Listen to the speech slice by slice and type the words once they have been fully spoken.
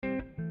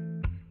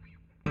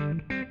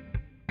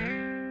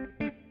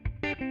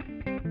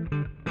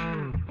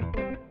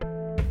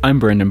I'm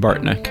Brandon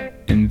Bartnick,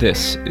 and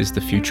this is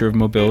the Future of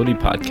Mobility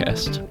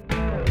podcast.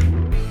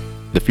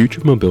 The Future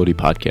of Mobility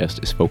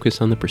podcast is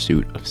focused on the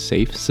pursuit of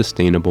safe,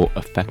 sustainable,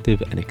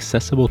 effective, and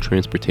accessible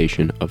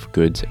transportation of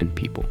goods and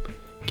people.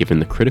 Given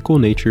the critical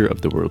nature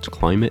of the world's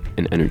climate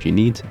and energy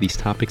needs, these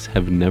topics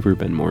have never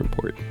been more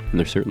important, and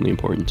they're certainly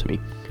important to me.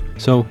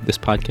 So, this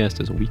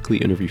podcast is a weekly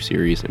interview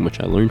series in which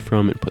I learn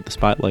from and put the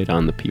spotlight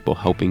on the people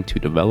helping to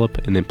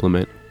develop and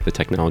implement the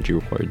technology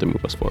required to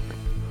move us forward.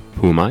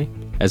 Who am I?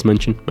 As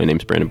mentioned, my name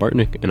is Brandon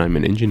Bartnick, and I'm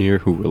an engineer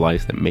who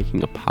realized that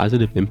making a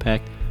positive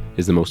impact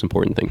is the most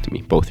important thing to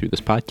me, both through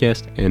this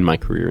podcast and my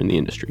career in the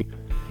industry.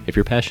 If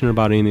you're passionate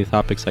about any of the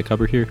topics I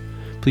cover here,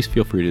 please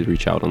feel free to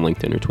reach out on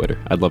LinkedIn or Twitter.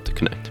 I'd love to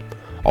connect.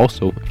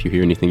 Also, if you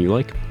hear anything you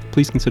like,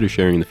 please consider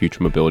sharing the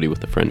Future Mobility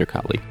with a friend or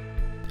colleague.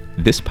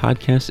 This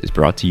podcast is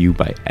brought to you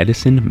by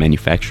Edison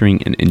Manufacturing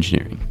and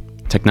Engineering.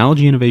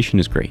 Technology innovation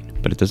is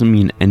great, but it doesn't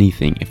mean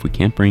anything if we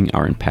can't bring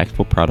our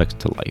impactful products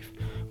to life,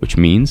 which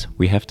means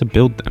we have to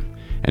build them.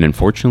 And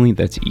unfortunately,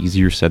 that's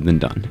easier said than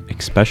done,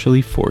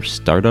 especially for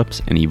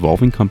startups and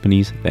evolving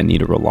companies that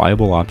need a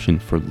reliable option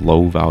for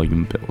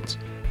low-volume builds.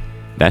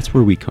 That's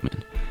where we come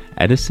in.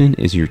 Edison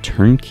is your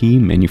turnkey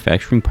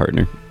manufacturing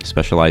partner,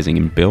 specializing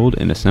in build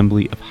and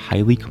assembly of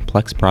highly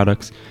complex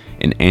products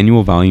in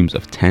annual volumes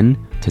of 10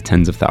 to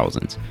tens of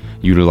thousands,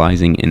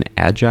 utilizing an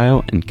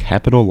agile and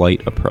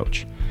capital-light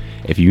approach.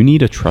 If you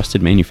need a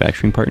trusted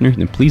manufacturing partner,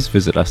 then please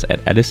visit us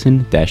at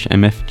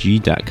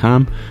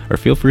edison-mfg.com or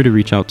feel free to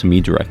reach out to me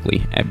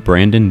directly at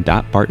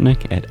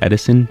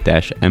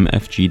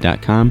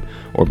brandon.bartnick@edison-mfg.com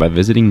or by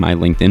visiting my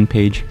LinkedIn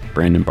page,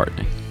 Brandon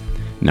Bartnick.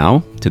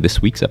 Now to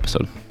this week's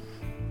episode.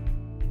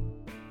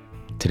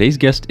 Today's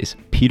guest is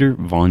Peter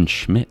Vaughan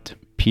Schmidt.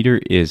 Peter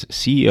is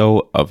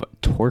CEO of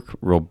Torc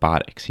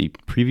Robotics. He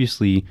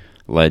previously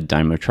led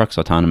Daimler Truck's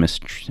autonomous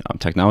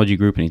technology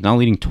group, and he's now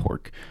leading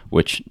Torc,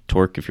 which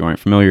Torc, if you aren't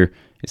familiar,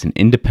 is an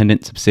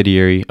independent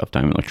subsidiary of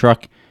Daimler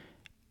Truck.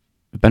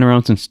 Been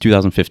around since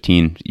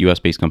 2015,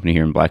 US-based company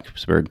here in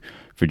Blacksburg,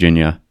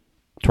 Virginia.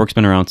 Torc's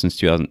been around since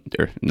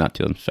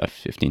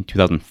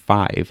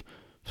 2005,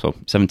 so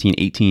 17,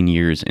 18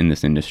 years in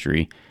this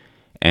industry,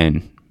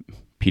 and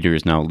Peter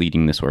is now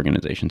leading this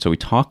organization. So we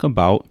talk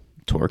about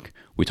Torc,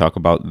 we talk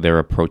about their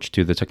approach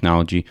to the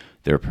technology,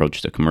 their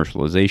approach to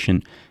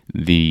commercialization,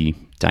 the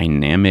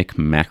dynamic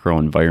macro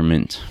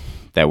environment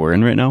that we're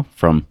in right now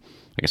from,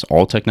 I guess,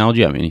 all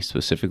technology. I mean,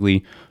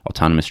 specifically,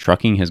 autonomous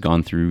trucking has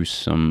gone through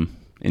some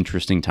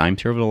interesting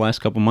times here over the last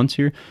couple months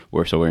here.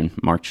 We're in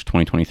March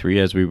 2023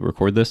 as we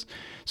record this.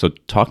 So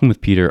talking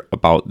with Peter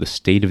about the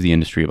state of the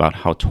industry, about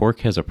how Torc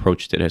has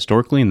approached it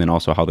historically, and then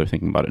also how they're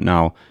thinking about it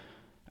now,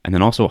 and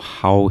then also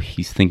how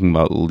he's thinking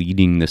about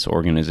leading this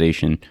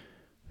organization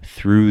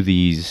through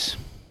these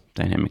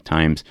dynamic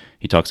times.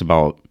 He talks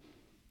about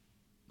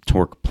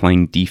Torc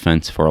playing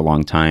defense for a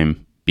long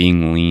time,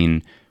 being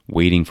lean,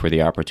 waiting for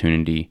the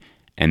opportunity,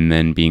 and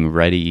then being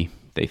ready,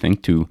 they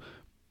think, to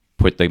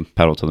put the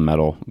pedal to the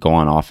metal, go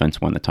on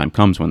offense when the time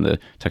comes, when the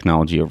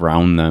technology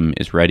around them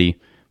is ready,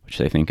 which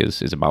they think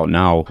is about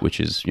now, which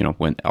is,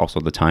 when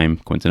also the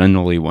time,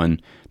 coincidentally, when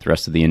the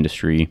rest of the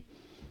industry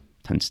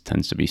tends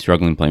to be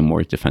struggling, playing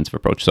more defensive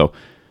approach. So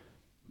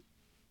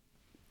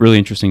really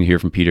interesting to hear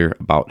from Peter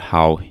about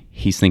how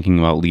he's thinking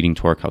about leading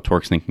Torc, how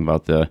Torc's thinking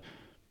about the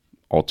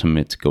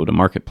ultimate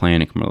go-to-market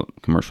plan and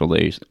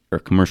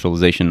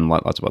commercialization and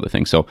lots of other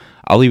things. So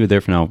I'll leave it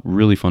there for now.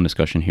 Really fun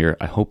discussion here.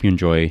 I hope you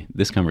enjoy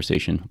this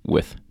conversation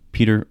with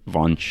Peter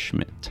Vaughan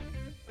Schmidt.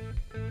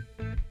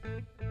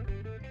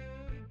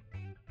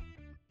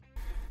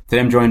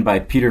 Today I'm joined by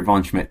Peter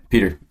Vaughan Schmidt.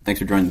 Peter, thanks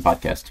for joining the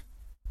podcast.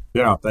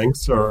 Yeah,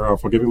 thanks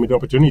for giving me the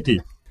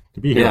opportunity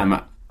to be here.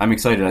 Yeah, I'm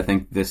excited. I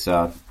think this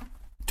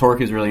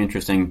Torc is really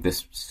interesting.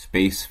 This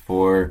space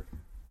for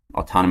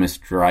autonomous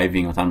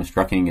driving, autonomous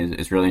trucking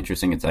is really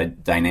interesting. It's a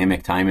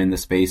dynamic time in the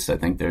space. I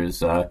think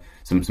there's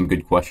some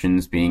good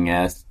questions being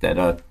asked at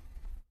a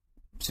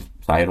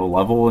societal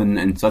level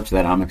and such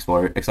that I'm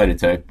excited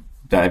to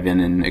dive in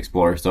and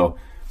explore. So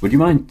would you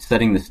mind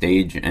setting the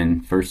stage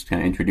and first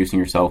kind of introducing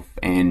yourself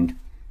and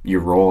your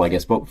role, I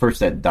guess, both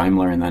first at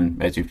Daimler and then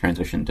as you've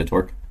transitioned to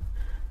Torc?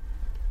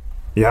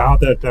 Yeah,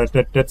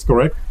 that's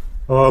correct.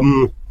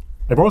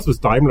 I was with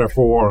Daimler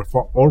for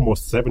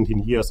almost 17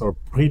 years, so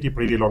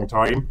pretty long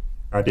time.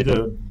 I did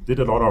a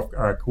lot of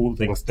cool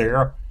things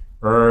there,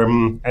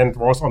 and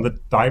was on the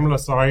Daimler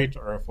side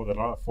for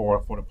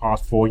the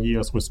past 4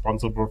 years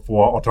responsible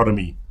for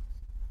autonomy,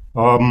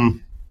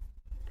 and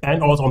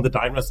also on the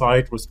Daimler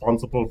side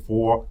responsible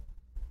for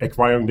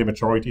acquiring the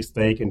majority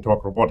stake in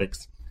Torc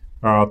Robotics.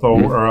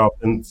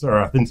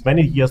 Since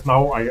many years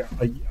now, I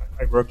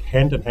work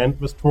hand in hand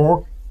with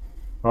Torc.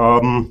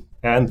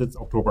 And it's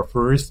October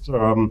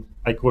 1st.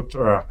 I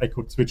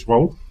could switch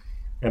role,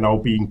 and now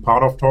being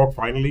part of Torc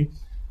finally.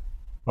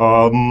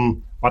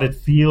 But it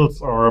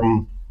feels,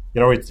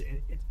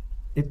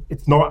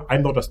 it's not.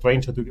 I'm not a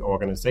stranger to the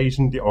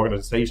organization. The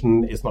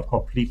organization is not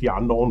completely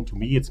unknown to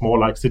me. It's more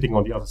like sitting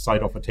on the other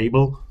side of a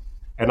table,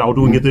 and now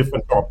doing a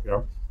different job.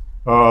 Yeah.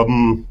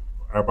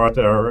 But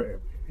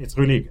it's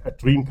really a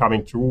dream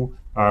coming true.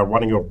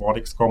 Running a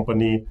robotics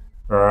company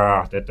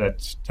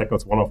that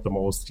tackles one of the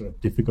most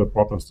difficult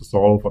problems to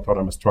solve,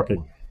 autonomous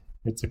trucking.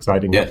 It's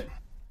exciting. Yeah.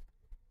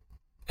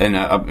 And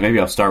maybe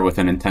I'll start with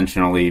an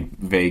intentionally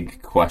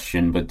vague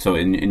question. But so,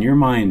 in your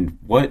mind,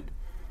 what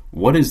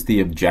is the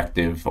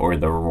objective or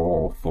the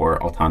role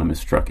for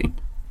autonomous trucking?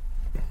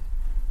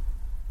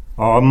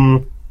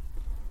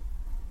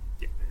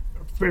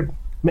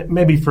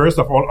 Maybe first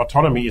of all,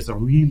 autonomy is a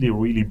really,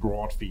 really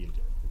broad field.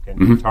 You can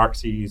do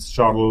taxis,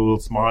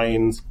 shuttles,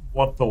 mines,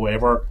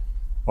 whatsoever.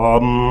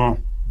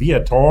 We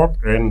at Torc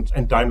and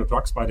Daimler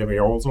Trucks, by the way,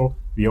 also,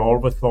 we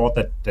always thought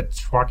that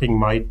trucking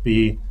might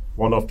be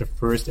one of the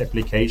first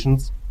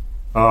applications,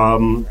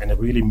 and a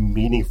really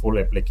meaningful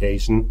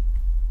application,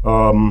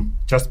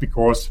 just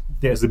because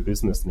there's a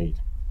business need.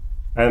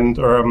 And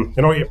on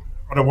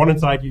the one hand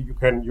side, you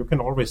can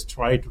always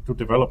try to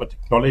develop a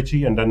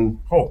technology, and then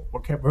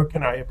where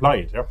can I apply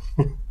it? Yeah?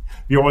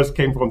 We always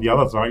came from the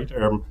other side,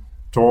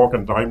 Torc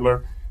and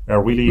Daimler,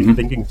 really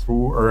thinking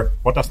through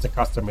what does the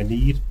customer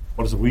need,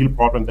 what is the real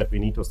problem that we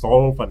need to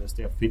solve, and is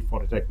there fit for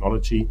the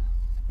technology?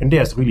 And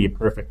there's really a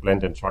perfect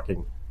blend in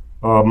trucking.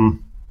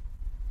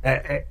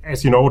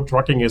 As you know,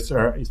 trucking is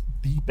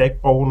the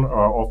backbone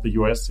of the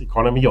U.S.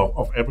 economy,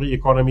 of every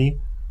economy.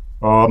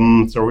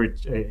 So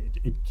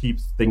it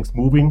keeps things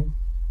moving.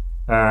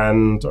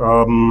 And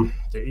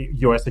the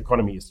U.S.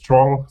 economy is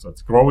strong, so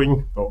it's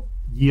growing. So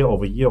year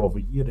over year,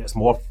 there's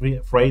more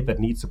freight that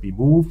needs to be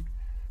moved.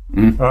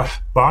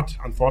 But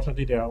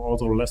unfortunately, there are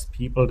also less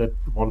people that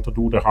want to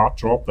do the hard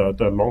job,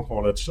 the long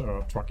haulage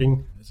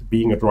trucking,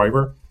 being a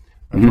driver,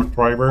 truck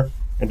driver,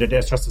 and that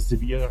there's just a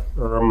severe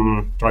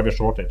driver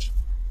shortage.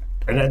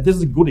 And this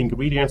is a good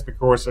ingredient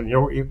because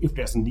if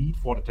there's a need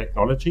for the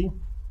technology,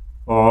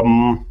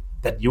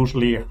 that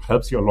usually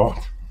helps you a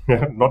lot.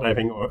 Not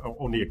having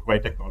only a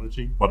great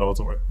technology, but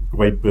also a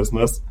great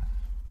business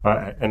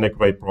and a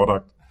great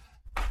product.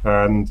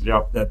 And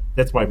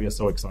that's why we are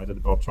so excited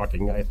about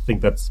trucking. I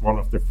think that's one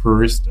of the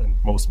first and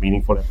most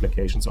meaningful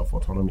applications of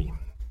autonomy.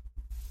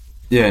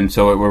 Yeah, and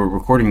so we're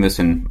recording this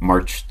in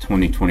March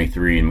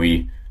 2023, and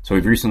we've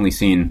recently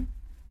seen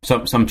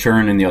some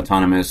churn in the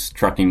autonomous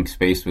trucking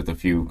space with a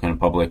few kind of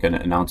public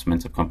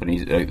announcements of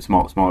companies,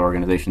 smaller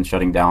organizations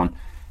shutting down.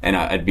 And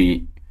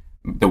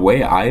the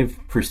way I've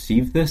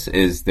perceived this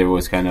is there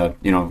was kind of,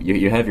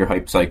 you have your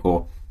hype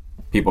cycle.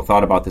 People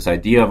thought about this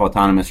idea of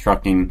autonomous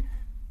trucking.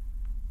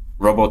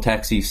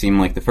 Robotaxi seemed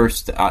like the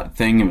first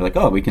thing, and we're like,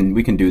 oh, we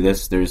can do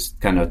this. There's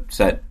kind of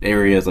set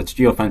areas, let's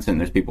geofence it,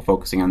 and there's people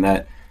focusing on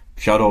that.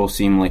 Shuttle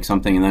seemed like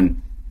something, and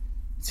then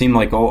it seemed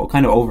like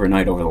kind of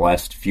overnight over the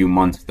last few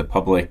months, the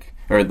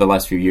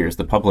last few years,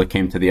 the public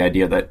came to the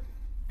idea that,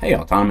 hey,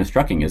 autonomous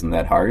trucking isn't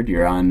that hard.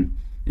 You're on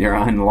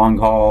long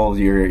hauls.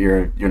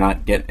 You're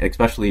not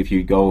especially if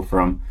you go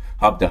from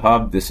hub to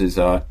hub. This is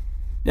a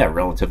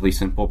relatively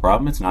simple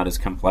problem. It's not as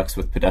complex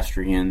with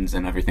pedestrians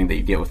and everything that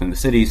you get within the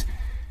cities.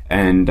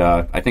 And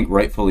I think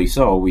rightfully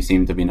so, we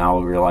seem to be now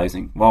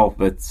realizing, well,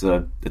 it's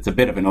a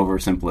bit of an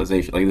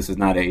oversimplification. Like, this is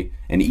not an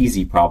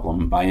easy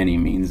problem by any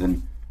means.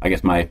 And I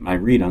guess my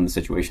read on the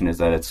situation is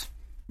that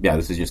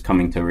this is just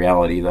coming to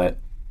reality that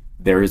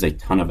there is a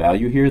ton of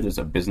value here. There's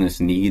a business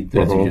need,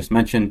 as you just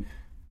mentioned,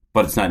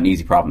 but it's not an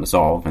easy problem to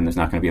solve, and there's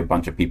not going to be a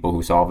bunch of people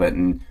who solve it,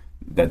 and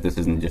that this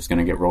isn't just going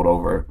to get rolled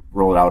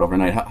out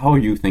overnight. How are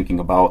you thinking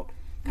about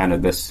kind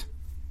of this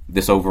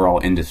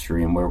overall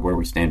industry and where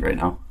we stand right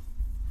now?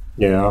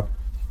 Yeah.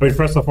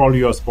 First of all,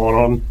 you're spot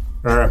on.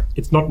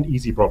 It's not an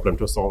easy problem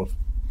to solve.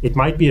 It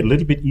might be a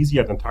little bit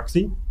easier than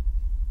taxi.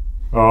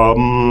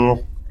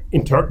 In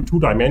two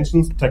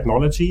dimensions,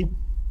 technology,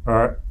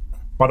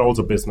 but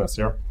also business.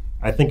 Yeah,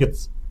 I think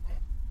it's,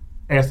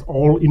 as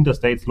all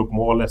interstates look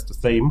more or less the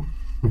same.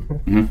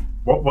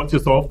 Once you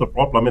solve the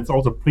problem, it's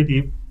also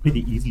pretty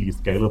easily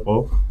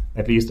scalable,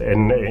 at least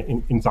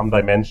in some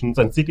dimensions.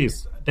 And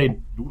cities, they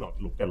do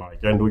not look alike.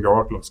 Yeah, New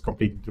York looks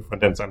completely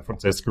different than San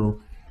Francisco.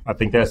 I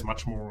think there's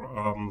much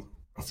more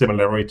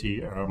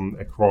similarity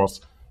across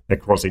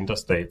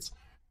interstates.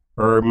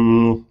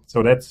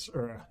 So that's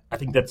I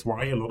think that's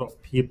why a lot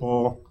of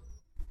people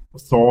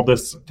saw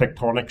this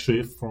tectonic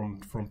shift from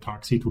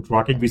taxi to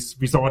trucking. We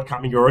saw it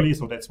coming early,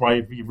 so that's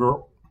why we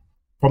were,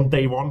 from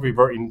day one, we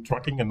were in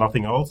trucking and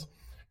nothing else,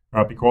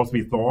 because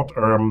we thought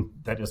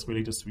that is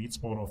really the sweet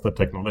spot of the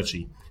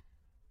technology.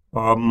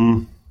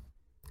 In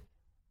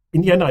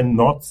the end, I'm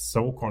not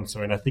so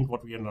concerned. I think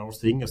what we are now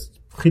seeing is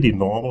pretty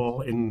normal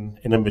in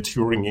a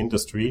maturing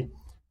industry.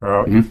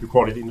 If you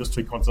call it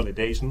industry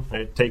consolidation,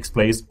 it takes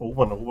place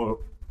over and over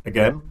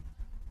again.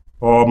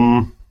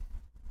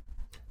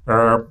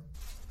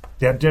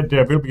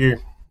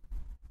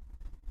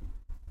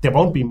 There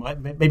won't be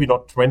maybe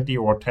not 20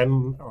 or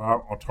 10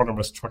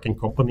 autonomous trucking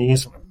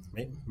companies.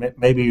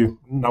 Maybe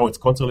now it's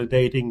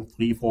consolidating.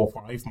 3, 4,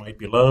 5 might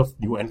be left.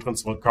 New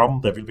entrants will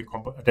come. There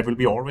will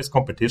be always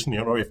competition.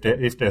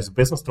 If there's a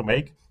business to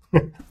make,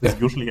 this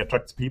usually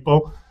attracts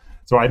people.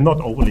 So I'm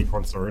not overly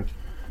concerned.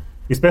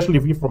 Especially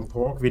we from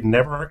Torc, we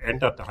never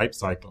entered the hype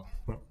cycle.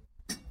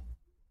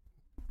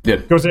 Yeah.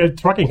 Because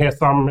trucking has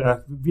some,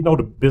 we know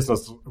the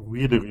business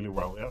really, really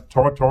well. Yeah?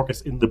 Torc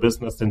is in the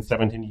business since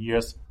 17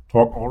 years.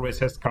 Torc always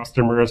had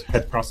customers.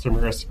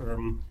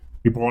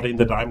 We brought in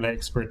the Daimler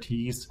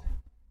expertise.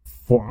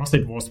 For us,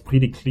 it was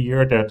pretty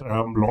clear that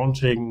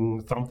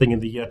launching something in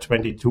the year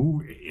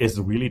 22 is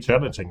really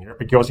challenging here,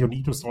 because you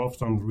need to solve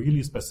some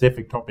really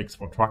specific topics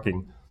for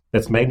trucking.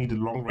 That's mainly the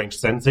long-range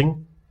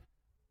sensing,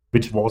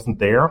 which wasn't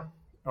there.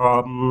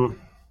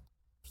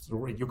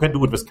 So you can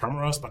do it with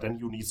cameras, but then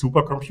you need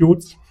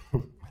supercomputes.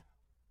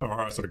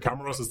 So the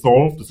cameras is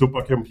solved, the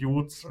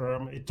supercomputes.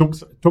 It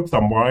took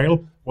some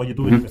while. While you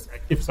do it with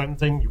active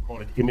sensing, you call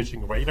it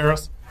imaging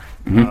radars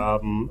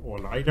or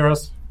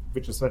lidars,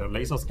 which is a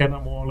laser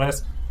scanner more or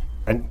less.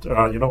 And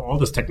all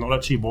this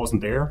technology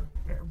wasn't there,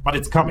 but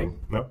it's coming.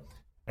 No?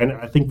 And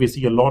I think we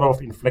see a lot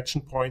of inflection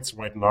points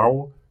right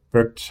now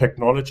where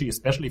technology,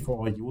 especially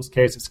for our use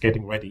case, is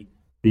getting ready.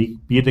 Be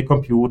it the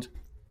compute,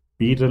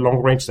 be it the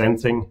long-range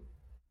sensing,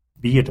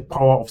 be it the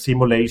power of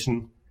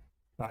simulation.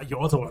 You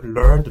also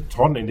learned a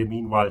ton in the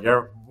meanwhile.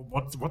 Yeah,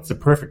 what's the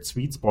perfect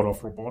sweet spot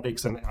of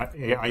robotics and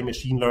AI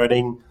machine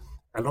learning?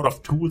 A lot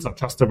of tools are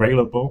just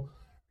available.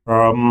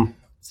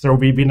 So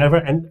we never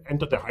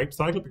entered the hype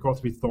cycle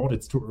because we thought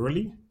it's too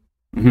early.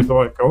 We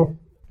thought,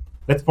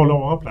 let's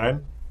follow our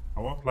plan.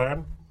 Our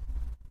plan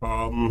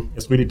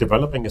is really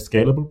developing a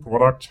scalable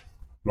product,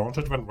 launch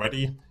it when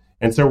ready.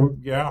 And so,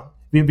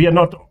 we are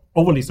not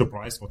overly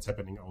surprised what's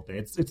happening out there.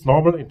 It's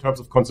normal in terms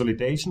of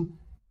consolidation.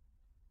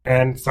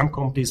 And some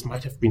companies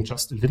might have been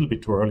just a little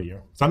bit too early.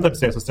 Sometimes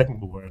there's a second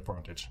mover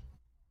advantage.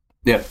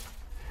 Yeah.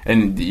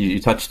 And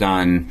you touched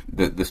on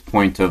this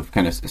point of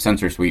kind of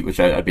sensor suite, which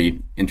I'd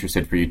be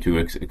interested for you to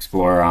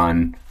explore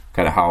on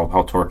kind of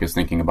how Torc is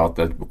thinking about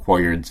the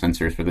required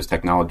sensors for this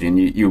technology. And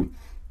you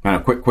kind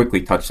of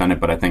quickly touched on it,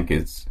 but I think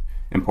it's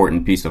an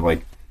important piece of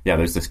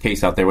there's this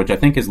case out there, which I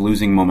think is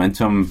losing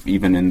momentum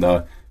even in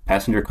the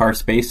passenger car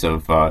space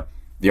of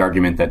the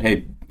argument that,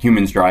 hey,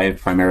 humans drive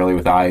primarily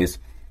with eyes.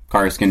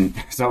 Cars can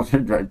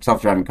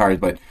self-driving cars,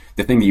 but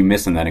the thing that you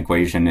miss in that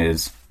equation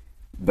is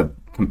the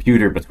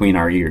computer between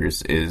our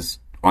ears is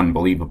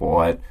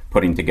unbelievable at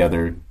putting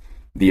together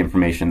the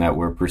information that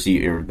we're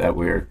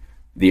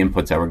the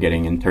inputs that we're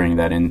getting and turning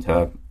that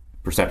into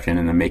perception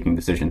and then making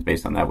decisions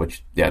based on that,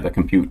 which, the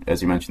compute,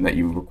 as you mentioned, that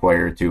you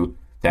require to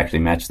actually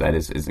match that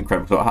is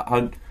incredible.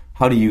 So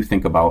how do you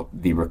think about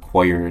the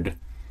required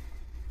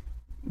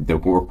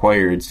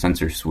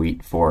sensor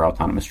suite for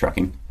autonomous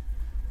trucking?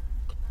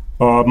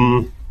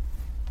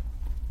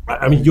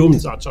 I mean,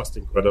 humans are just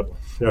incredible.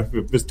 Yeah,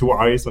 with two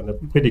eyes and a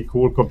pretty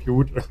cool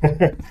computer.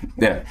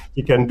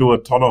 You can do a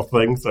ton of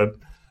things, and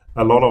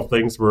a lot of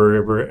things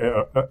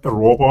were a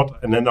robot,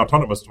 and then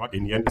autonomous truck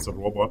in the end is a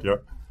robot.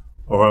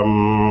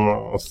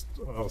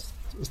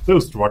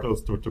 Still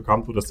struggles to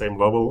come to the same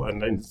level,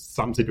 and in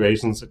some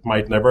situations it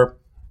might never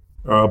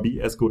be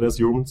as good as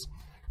humans.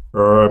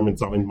 In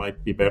some it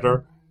might be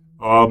better.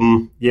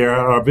 We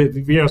are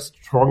a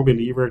strong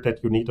believer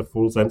that you need a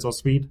full sensor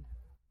suite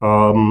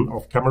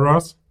of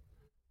cameras,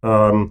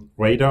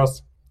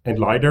 radars, and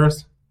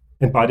lidars.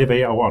 And by the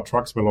way, our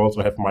trucks will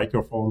also have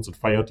microphones and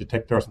fire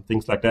detectors and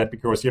things like that,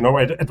 because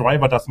a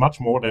driver does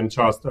much more than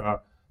just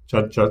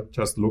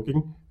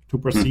looking to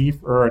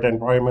perceive the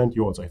environment.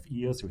 You also have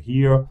ears, you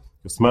hear,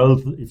 you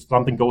smell if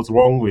something goes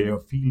wrong, you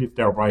feel if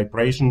there are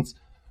vibrations.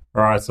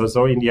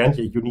 So in the end,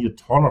 you need a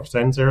ton of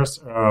sensors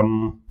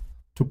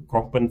to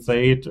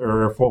compensate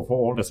for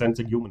all the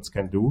sensing humans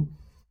can do.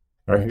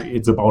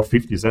 It's about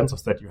 50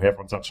 sensors that you have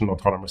on such an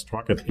autonomous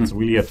truck. It's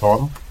really a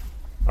ton.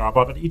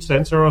 But each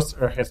sensor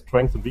has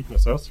strengths and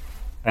weaknesses.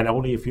 And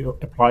only if you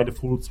apply the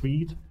full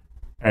suite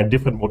and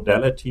different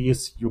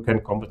modalities, you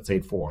can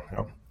compensate for.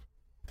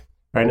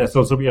 And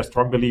so we are a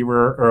strong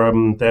believer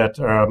that,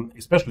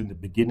 especially in the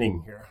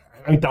beginning here,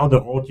 down the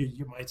road,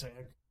 you might say,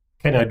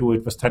 can I do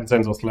it with 10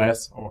 sensors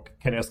less? Or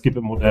can I skip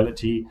a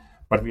modality?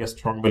 But we are a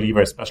strong believer,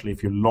 especially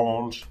if you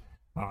launch,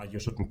 you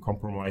shouldn't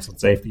compromise on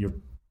safety.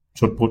 You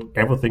should put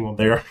everything on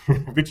there,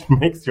 which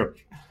makes your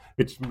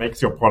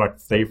product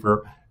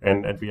safer.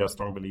 And we are a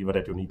strong believer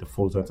that you need a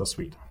full sensor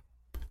suite.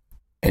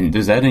 And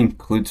does that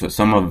include, so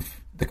some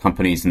of the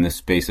companies in this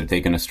space have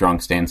taken a strong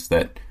stance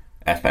that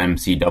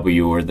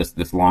FMCW or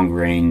this long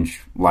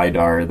range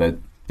LiDAR that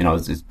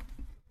is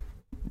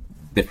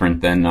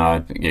different than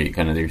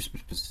kind of your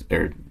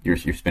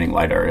spinning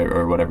LiDAR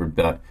or whatever.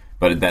 But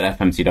that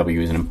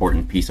FMCW is an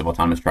important piece of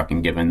autonomous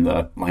trucking given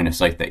the line of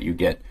sight that you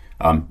get.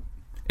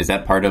 Is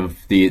that part of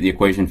the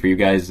equation for you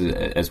guys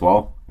as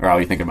well? Or how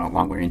are you thinking about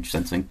long-range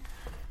sensing?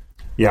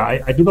 Yeah,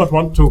 I do not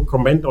want to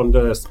comment on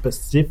the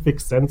specific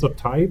sensor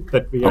type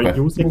that we are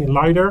using in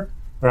LiDAR,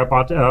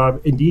 but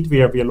indeed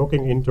we are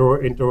looking into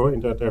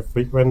the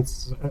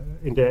frequency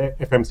in the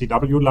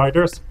FMCW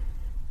LiDARs,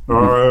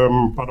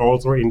 but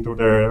also into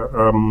the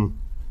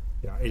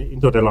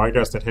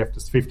LiDARs that have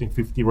this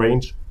 1550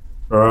 range.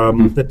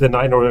 The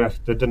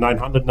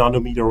 900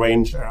 nanometer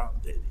range,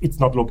 it's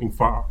not looking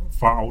far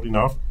out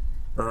enough.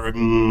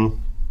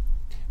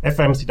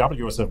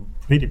 FMCW is a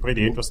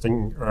pretty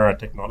interesting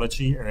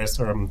technology, as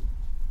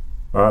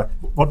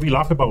What we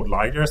love about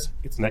LiDARs,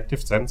 it's an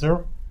active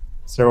sensor,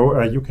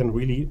 so you can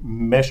really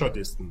measure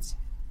distance.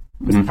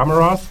 With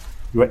cameras,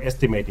 you are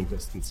estimating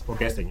distance or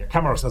guessing. Your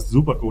cameras are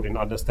super good in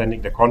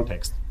understanding the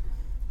context.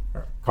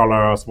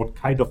 Colors, what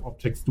kind of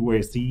objects do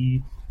I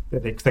see,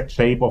 the exact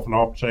shape of an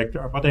object,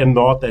 but they're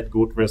not that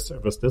good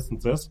with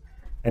distances.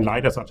 And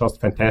LiDARs are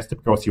just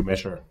fantastic because you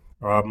measure.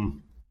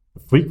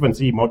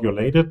 Frequency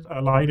modulated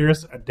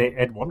LiDARs, they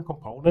add one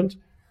component,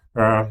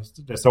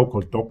 the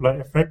so-called Doppler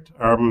effect.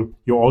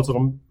 You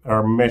also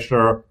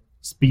measure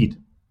speed,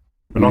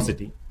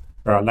 velocity,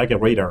 like a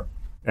radar.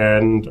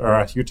 And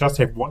you just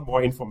have one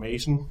more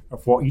information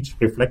for each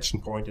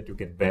reflection point that you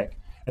get back.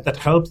 And that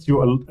helps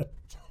you a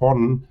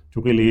ton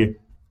to really,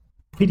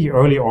 pretty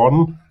early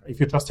on, if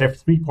you just have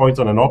 3 points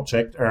on an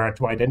object,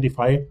 to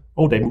identify,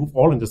 they move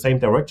all in the same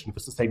direction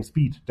with the same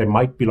speed. They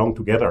might belong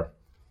together.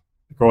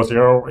 Because,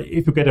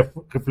 if you get a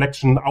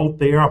reflection out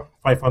there,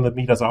 500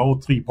 meters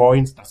out, 3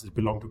 points, does it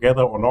belong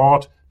together or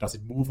not? Does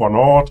it move or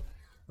not?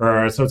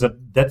 So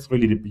that's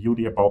really the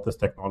beauty about this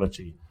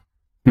technology.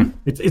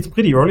 It's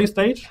pretty early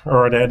stage,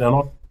 or there are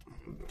not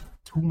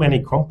too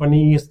many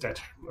companies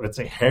that, let's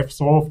say, have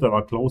solved that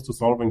are close to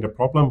solving the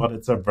problem, but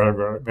it's a very,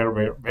 very,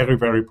 very, very,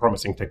 very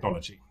promising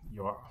technology.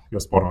 You're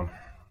spot on.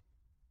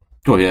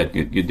 Oh yeah,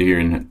 good to hear.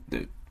 And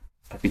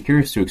I'd be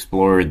curious to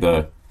explore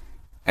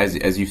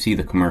as you see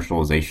the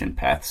commercialization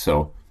path.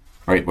 So,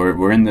 right,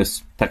 we're in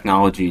this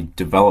technology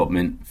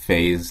development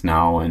phase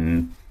now,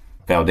 and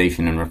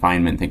validation and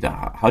refinement.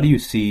 How do you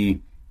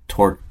see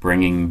Torc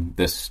bringing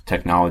this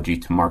technology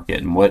to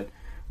market, and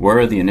where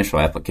are the initial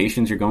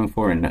applications you're going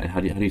for, and how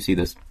do you see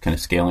this kind of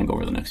scaling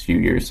over the next few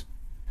years?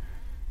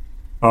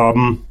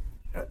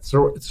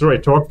 So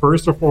at Torc,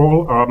 first of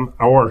all,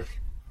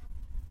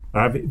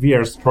 we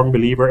are a strong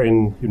believer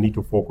in you need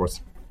to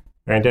focus,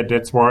 and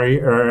that's why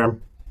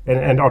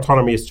and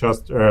autonomy is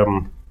just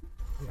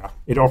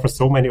it offers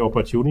so many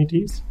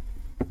opportunities.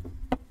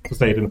 To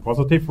say it in a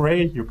positive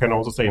way, you can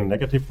also say in a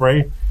negative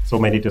way, so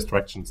many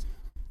distractions.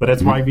 But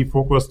that's why we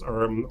focused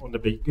on the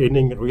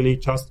beginning really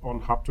just on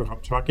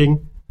hub-to-hub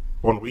tracking,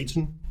 one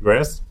region,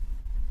 US,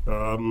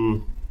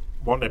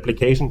 one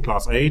application,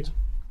 Class 8,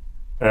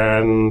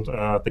 and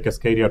the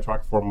Cascadia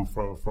truck from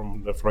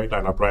the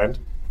Freightliner brand,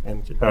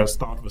 and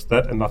start with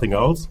that and nothing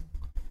else.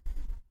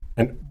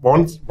 And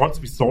once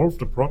we solve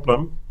the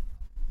problem,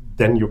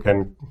 then you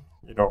can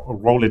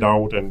roll it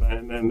out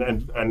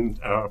and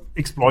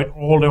exploit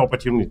all the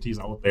opportunities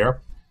out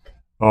there.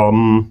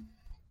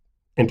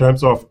 In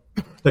terms of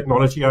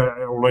technology,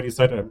 I already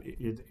said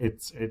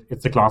it's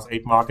a Class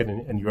 8 market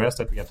in US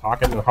that we are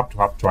targeting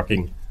hub-to-hub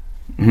trucking.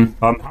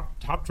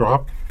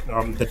 Hub-to-hub,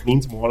 that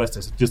means more or less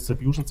there's a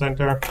distribution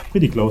center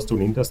pretty close to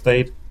an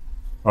interstate.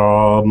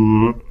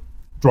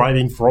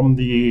 Driving from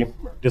the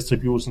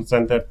distribution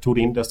center to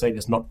the interstate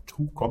is not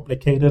too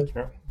complicated.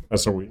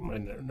 So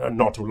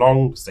not too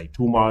long, say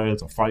 2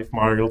 miles or 5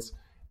 miles.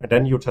 And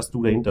then you just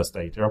do the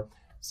interstate.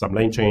 Some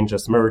lane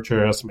changes,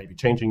 mergers, maybe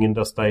changing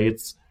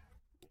interstates.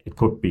 It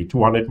could be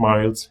 200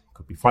 miles, it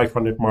could be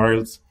 500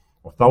 miles,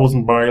 or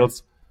 1,000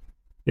 miles.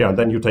 And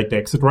then you take the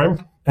exit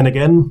ramp. And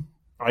again,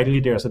 ideally,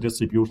 there's a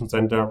distribution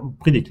center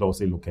pretty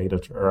closely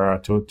located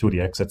to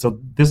the exit. So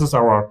this is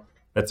our,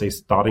 let's say,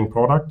 starting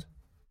product.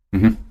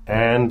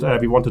 And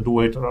we want to do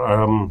it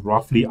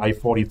roughly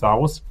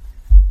I-40,000,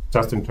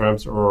 just in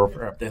terms of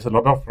there's a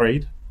lot of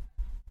freight,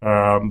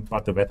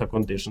 but the weather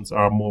conditions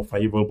are more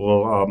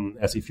favorable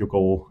as if you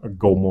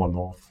go more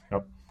north.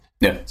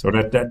 Yeah. So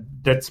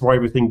that's why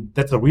we think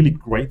that's a really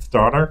great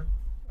starter.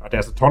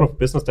 There's a ton of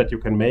business that you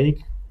can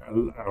make,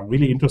 a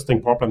really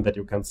interesting problem that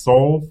you can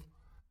solve.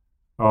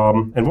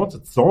 And once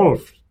it's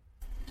solved,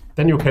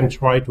 then you can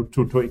try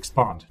to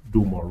expand,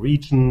 do more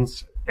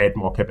regions, add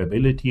more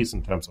capabilities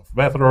in terms of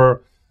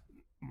weather,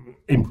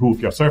 improve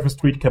your surface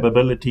street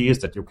capabilities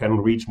that you can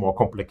reach more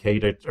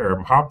complicated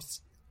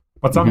hubs.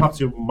 But some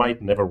hubs you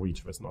might never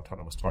reach with an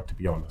autonomous truck, to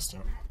be honest.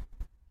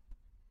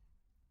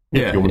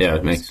 Yeah,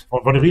 it makes...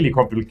 For the really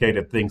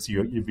complicated things,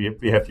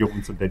 we have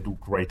humans and they do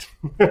great.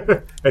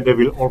 And they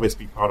will always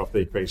be part of the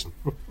equation.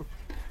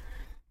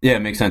 Yeah,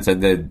 it makes sense.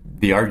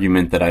 The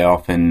argument that I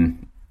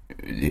often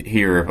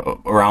hear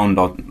around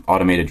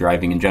automated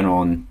driving in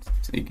general, and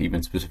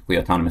even specifically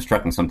autonomous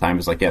trucking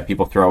sometimes, is like,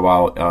 people throw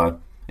out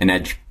an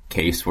edge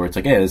case where it's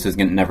like, this is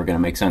never going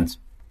to make sense.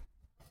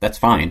 That's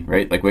fine,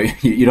 right? Like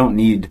you don't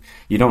need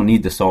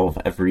to solve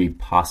every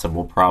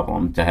possible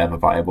problem to have a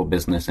viable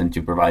business and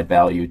to provide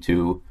value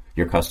to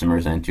your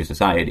customers and to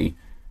society.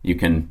 You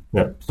can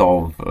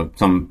solve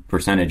some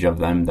percentage of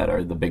them that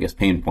are the biggest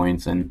pain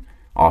points and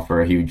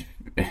offer a huge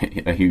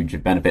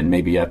benefit. And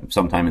maybe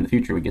sometime in the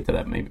future we get to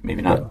that.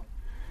 Maybe not.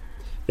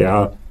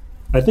 Yeah.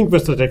 I think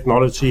with the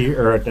technology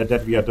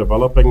that we are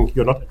developing,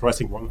 you're not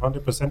addressing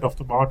 100% of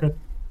the market,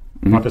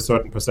 not a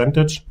certain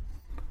percentage.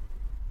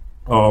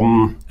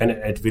 And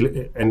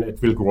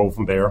it will grow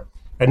from there.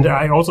 And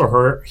I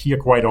also hear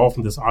quite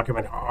often this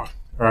argument,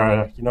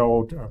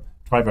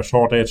 driver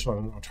shortage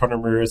on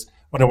autonomous.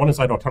 On the one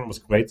side, autonomous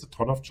creates a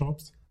ton of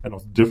jobs and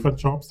of different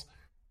jobs.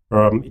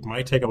 It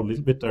might take a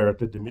little bit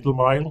the middle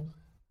mile,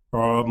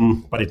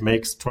 but it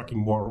makes trucking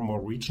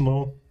more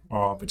regional,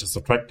 which is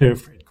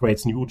attractive. It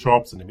creates new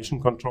jobs in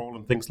emission control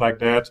and things like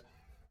that.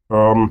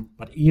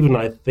 But even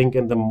I think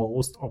in the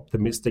most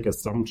optimistic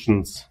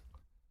assumptions,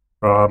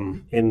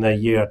 in the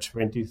year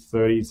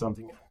 2030,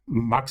 something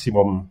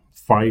maximum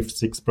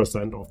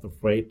 5-6% of the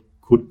freight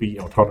could be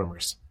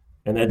autonomous.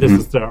 And this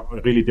is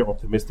really the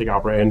optimistic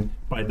upper end.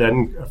 By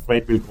then,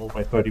 freight will grow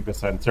by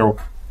 30%. So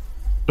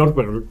don't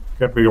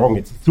get me wrong,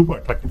 it's a super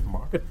attractive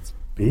market. It's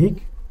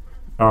big.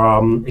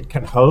 It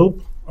can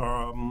help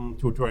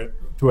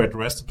to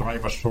address the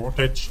driver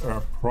shortage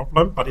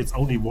problem, but it's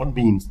only one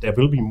means. There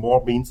will be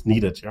more means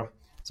needed. Yeah.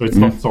 So it's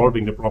not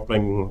solving the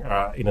problem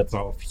in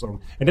itself. So,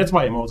 and that's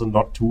why I'm also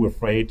not too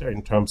afraid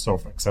in terms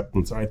of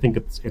acceptance. I think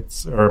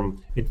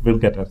it will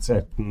get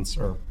acceptance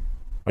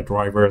by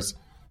drivers,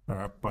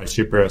 by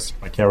shippers,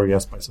 by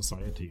carriers, by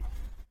society.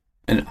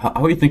 And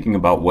how are you thinking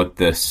about what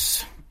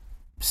this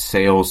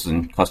sales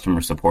and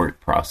customer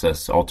support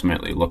process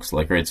ultimately looks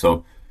like, right?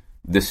 So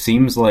this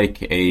seems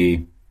like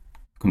a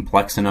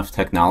complex enough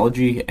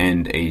technology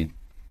and a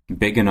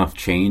big enough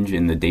change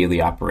in the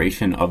daily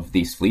operation of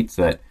these fleets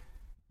that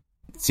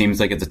it seems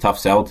like it's a tough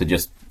sell to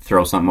just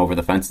throw something over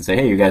the fence and say,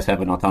 hey, you guys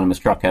have an autonomous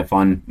truck, have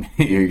fun,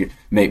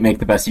 make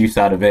the best use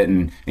out of it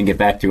and get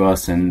back to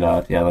us and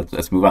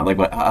let's move on. Like,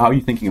 how are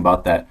you thinking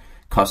about that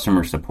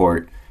customer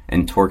support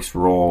and Torc's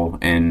role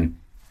in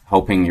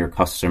helping your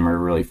customer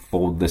really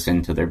fold this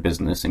into their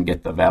business and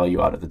get the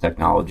value out of the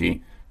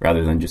technology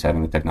rather than just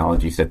having the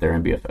technology sit there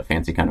and be a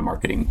fancy kind of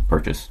marketing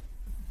purchase?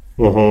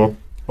 Mm-hmm.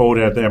 Oh,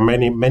 there are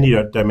many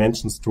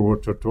dimensions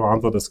to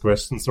answer this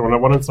question. So on the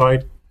one hand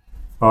side,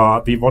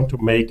 we want to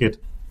make it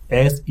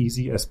as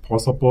easy as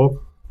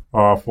possible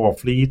for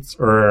fleets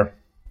to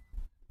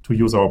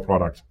use our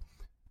product.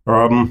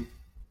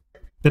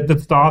 That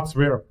starts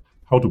where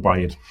how to buy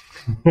it.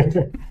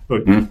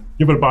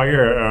 You will buy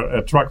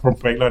a truck from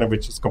Freightliner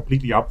which is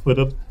completely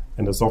upfitted,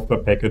 and a software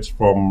package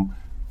from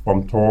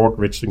Torc,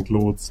 which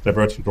includes the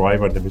virtual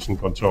driver and the mission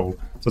control.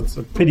 So it's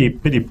a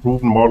pretty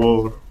proven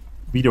model,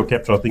 video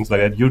capture, things like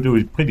that. You do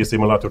it pretty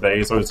similar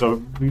today.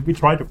 So we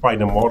try to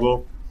find a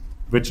model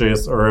which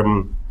is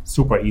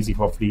super easy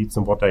for fleets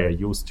and what they are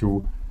used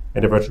to.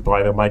 And the virtual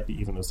driver might be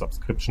even a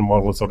subscription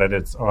model so that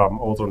it's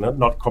also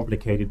not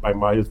complicated by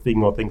mile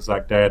thing or things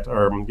like that.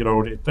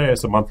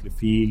 There's a monthly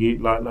fee,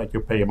 like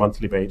you pay a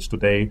monthly wage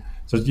today.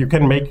 So you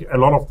can make a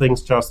lot of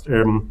things just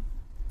from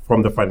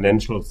the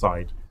financial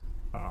side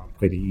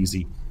pretty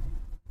easy.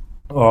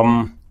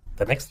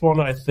 The next one,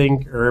 I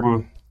think,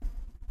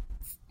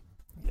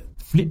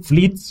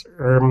 fleets,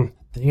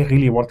 they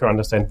really want to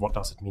understand what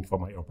does it mean for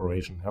my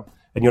operation. Yeah?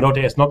 And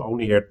there's not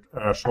only a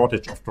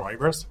shortage of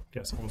drivers,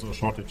 there's also a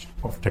shortage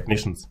of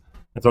technicians.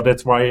 And so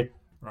that's why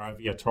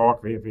we at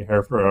Torc, we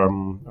have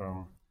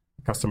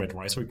customer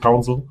advisory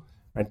council,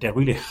 and they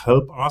really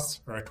help us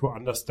to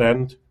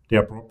understand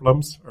their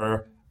problems.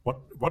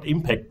 What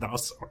impact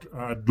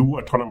do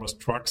autonomous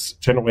trucks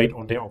generate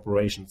on their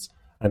operations?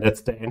 And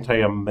that's the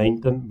entire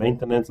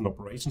maintenance and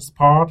operations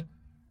part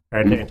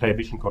and the entire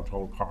vision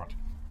control part.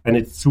 And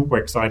it's super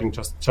exciting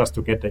just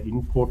to get the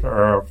input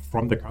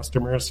from the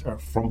customers,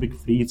 from big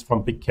fleets,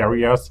 from big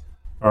carriers,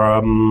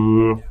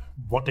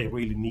 what they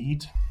really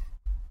need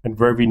and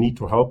where we need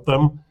to help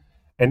them,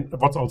 and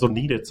what's also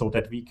needed so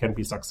that we can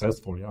be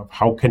successful. Yeah?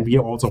 How can we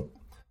also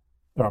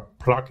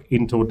plug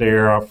into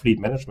their fleet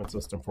management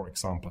system, for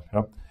example?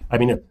 Yeah? I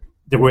mean,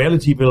 the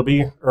reality will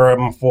be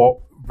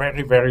for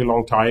very, very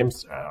long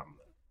times,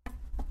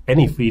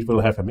 any fleet will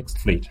have a mixed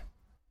fleet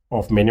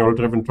of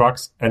manual-driven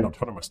trucks and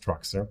autonomous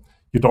trucks. Yeah?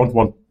 You don't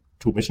want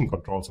two mission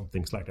controls and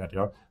things like that.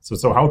 Yeah.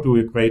 So how do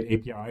you create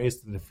APIs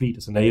that the fleet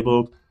is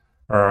enabled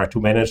to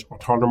manage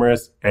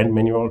autonomous and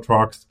manual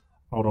trucks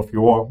out of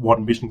your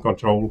one mission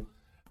control?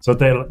 So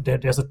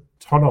there's a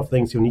ton of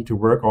things you need to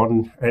work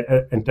on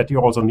and that you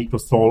also need to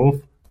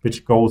solve,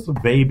 which goes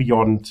way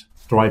beyond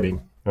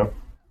driving. Yeah.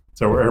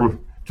 So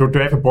to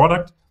have a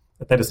product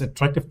that is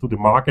attractive to the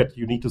market,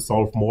 you need to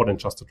solve more than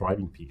just the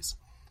driving piece.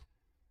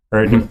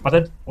 But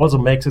that also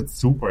makes it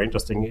super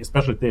interesting,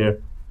 especially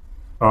the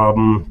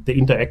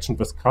interaction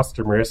with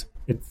customers.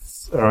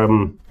 It's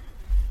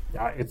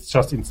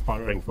just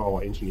inspiring for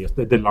our engineers.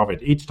 They love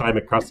it. Each time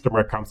a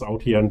customer comes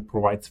out here and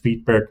provides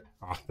feedback,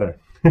 the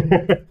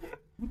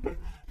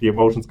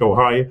emotions go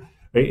high.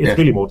 It's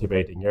really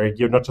motivating.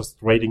 You're not just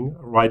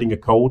writing a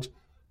code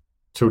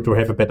to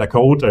have a better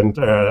code and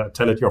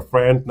tell it your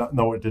friend.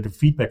 No, the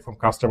feedback from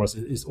customers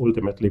is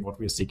ultimately what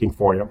we're seeking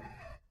for. Yeah.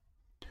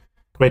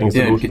 Creating a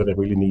solution that they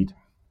really need.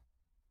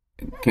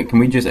 Can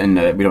we just, and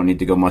we don't need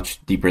to go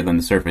much deeper than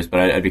the surface, but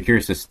I'd be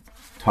curious to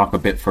talk a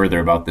bit further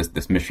about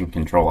this mission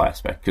control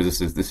aspect, because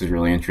this is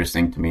really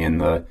interesting to me in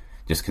the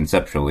just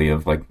conceptually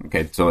of like,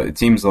 okay, so it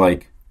seems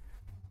like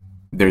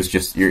there's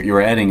just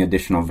you're adding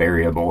additional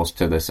variables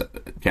to this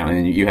account,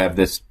 and you have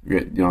this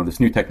this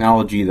new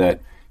technology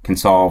that can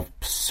solve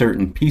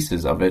certain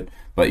pieces of it,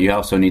 but you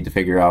also need to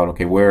figure out,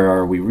 okay, where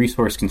are we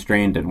resource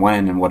constrained and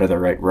when, and what are the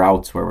right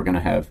routes where we're going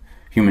to have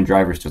human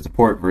drivers to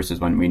support versus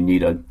when we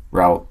need a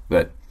route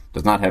that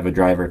does not have a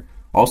driver.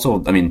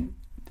 Also, I mean,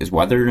 is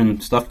weather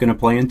and stuff going to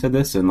play into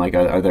this? And like,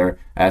 are there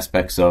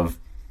aspects of,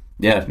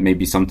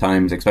 maybe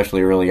sometimes,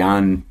 especially early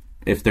on,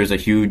 if there's a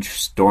huge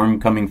storm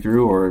coming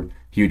through or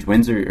huge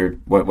winds or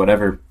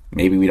whatever,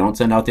 maybe we don't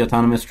send out the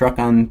autonomous truck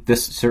on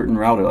this certain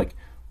route? Or like,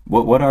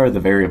 what are the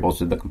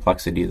variables or the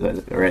complexity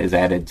that is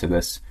added to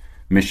this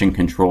mission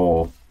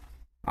control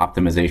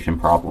optimization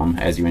problem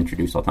as you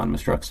introduce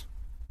autonomous trucks?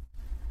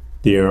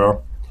 Yeah.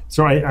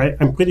 So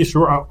I'm pretty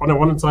sure on the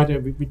one side,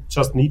 we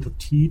just need to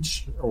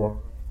teach or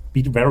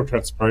be very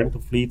transparent to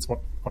fleets what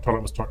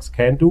autonomous trucks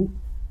can do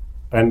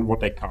and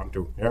what they can't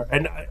do. Yeah.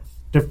 And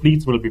the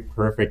fleets will be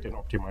perfect in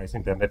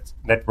optimizing their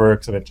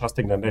networks and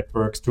adjusting their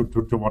networks to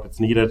what is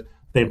needed.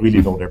 They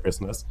really know their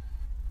business.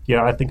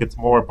 Yeah, I think it's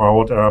more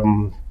about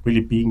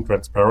really being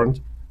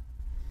transparent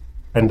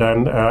and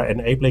then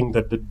enabling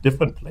the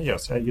different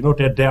players. There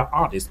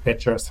are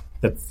dispatchers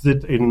that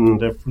sit in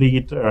the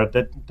fleet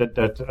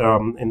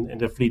in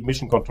the fleet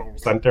mission control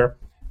center,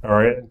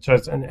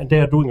 and they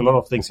are doing a lot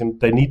of things. And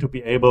they need to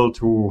be able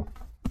to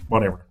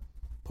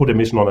put a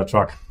mission on a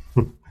truck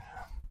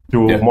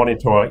to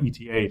monitor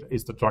ETA.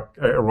 Is the truck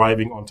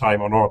arriving on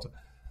time or not?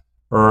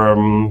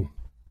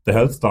 The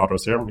health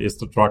status here. Is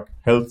the truck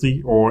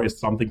healthy or is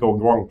something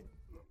going wrong?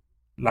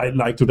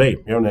 Like today,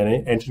 an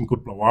engine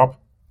could blow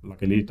up.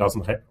 Luckily, it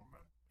doesn't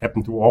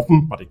happen too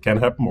often, but it can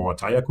happen. Or a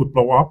tire could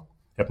blow up.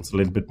 Happens a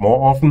little bit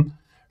more often.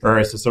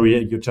 So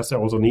you just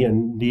also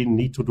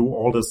need to do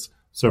all this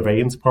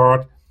surveillance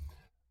part.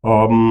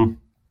 And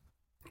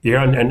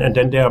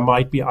then there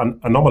might be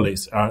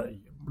anomalies.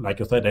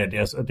 Like I said,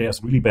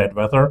 there's really bad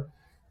weather.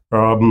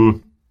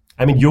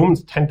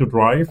 Humans tend to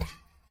drive.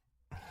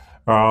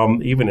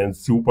 Even in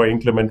super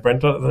inclement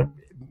winter,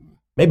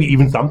 maybe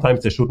even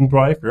sometimes they shouldn't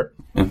drive.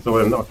 Yeah? So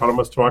in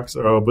autonomous trucks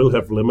will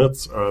have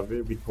limits.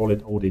 We call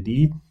it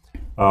ODD,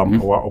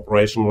 our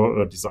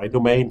operational design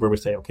domain, where we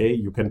say, okay,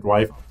 you can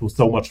drive up to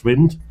so much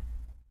wind,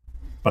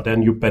 but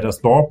then you better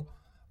stop,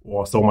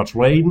 or so much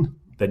rain,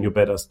 then you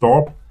better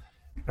stop.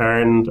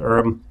 And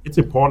it's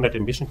important that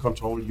in mission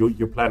control,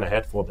 you plan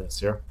ahead for this.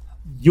 Yeah?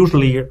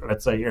 Usually,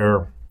 let's say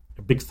a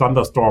big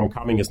thunderstorm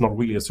coming is not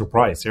really a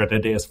surprise. Yeah?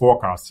 There is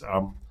forecasts.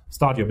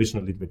 Start your mission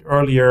a little bit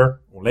earlier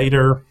or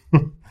later,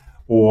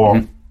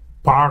 or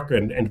park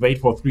and wait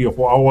for 3 or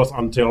 4 hours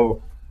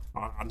until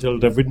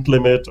the wind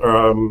limit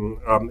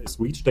is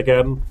reached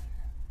again.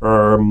 There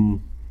are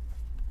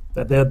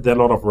a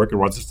lot of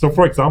workarounds. So,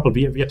 for example,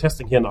 we are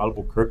testing here in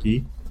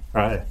Albuquerque.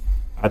 I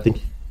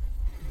think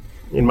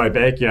in my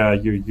bag,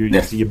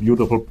 you see a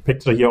beautiful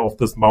picture here of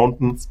these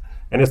mountains,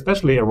 and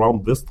especially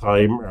around this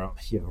time,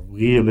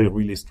 really,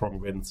 really strong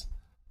winds.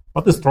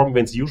 But the strong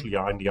winds usually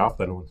are in the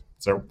afternoon.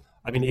 So,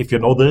 if you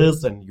know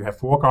this and you have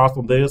forecast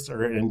on this,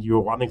 and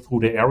you're running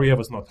through the area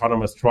with an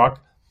autonomous truck,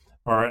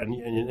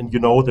 and you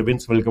know the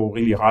winds will go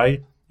really high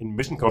in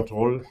mission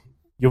control,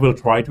 you will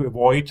try to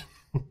avoid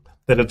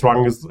that the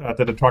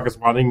truck is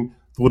running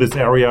through this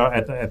area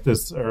at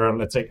this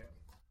let's say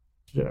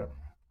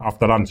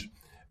after lunch.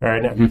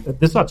 And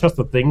these are just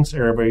the things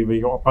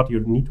but you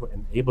need to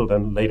enable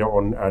then later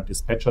on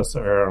dispatchers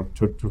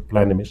to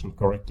plan the mission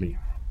correctly.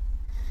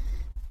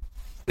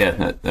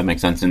 Yeah, that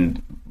makes sense.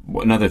 And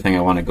another thing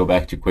I want to go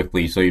back to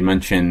quickly. So you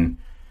mentioned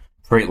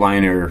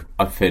Freightliner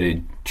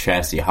upfitted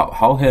chassis.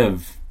 How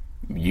have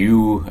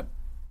you,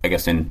 I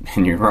guess, in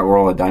your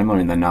role at Daimler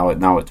and then now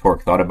at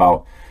Torc, thought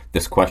about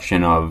this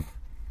question of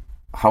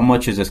how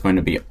much is this going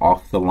to be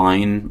off the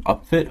line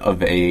upfit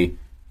of a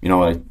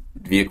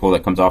vehicle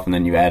that comes off and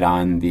then you add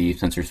on the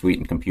sensor suite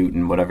and compute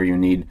and whatever you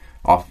need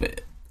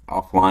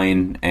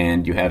offline,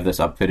 and you have this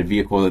upfitted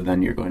vehicle that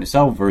then you're going to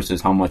sell,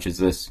 versus how much is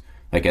this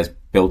as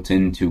built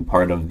into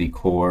part of the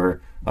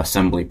core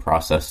assembly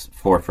process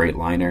for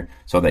Freightliner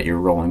so that you're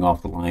rolling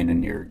off the line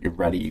and you're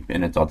ready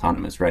and it's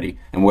autonomous ready?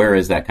 And where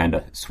is that kind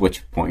of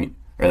switch point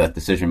or that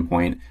decision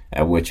point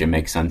at which it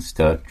makes sense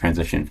to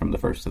transition from the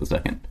first to the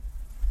second?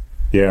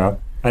 Yeah,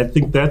 I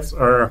think that's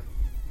a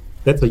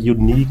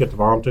unique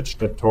advantage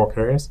that Torc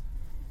has.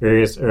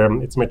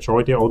 It's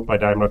majority owned by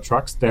Daimler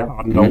Trucks. There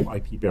are no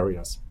IP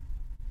barriers.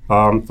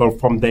 So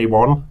from day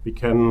one, we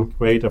can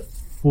create a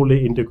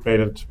fully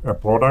integrated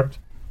product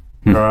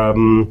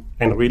and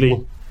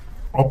really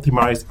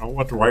optimize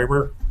our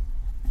driver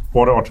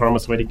for the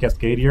autonomous ready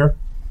Cascadier.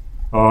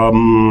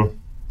 I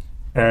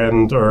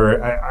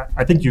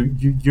think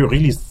you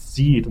really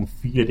see it and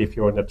feel it if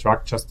you're in the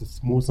truck, just the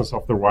smoothness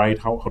of the ride,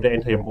 how the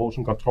entire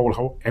motion control,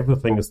 how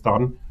everything is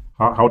done,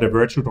 how the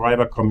virtual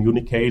driver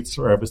communicates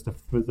with the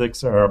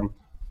physics of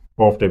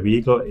the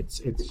vehicle. It's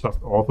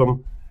just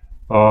awesome.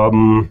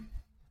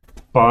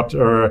 But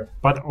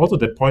also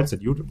the points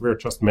that you were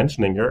just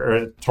mentioning,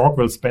 Torc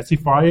will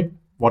specify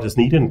what is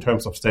needed in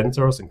terms of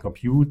sensors and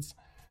computes,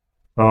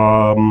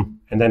 and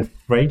then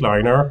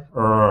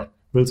Freightliner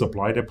will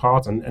supply the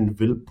parts and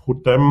will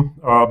put them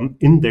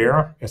in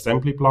their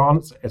assembly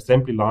lines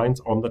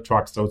on the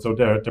truck. So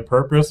the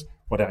purpose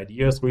or the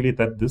idea is really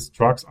that these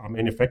trucks are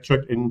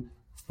manufactured in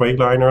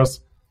Freightliner's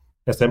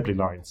assembly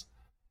lines.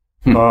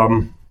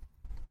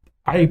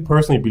 I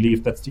personally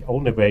believe that's the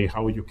only way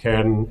how you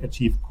can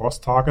achieve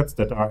cost targets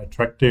that are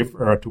attractive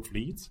to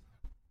fleets.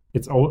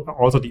 It's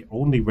also the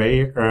only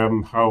way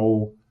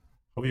how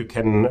you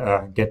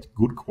can get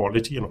good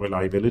quality and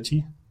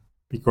reliability,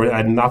 because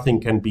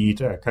nothing can beat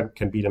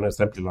an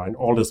assembly line.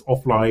 All this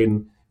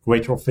offline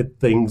retrofit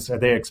things,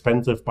 they're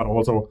expensive, but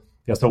also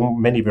there are so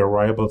many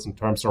variables in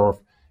terms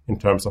of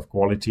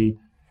quality.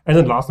 And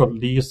then last but not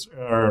least,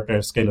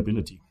 there's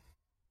scalability.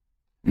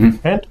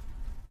 And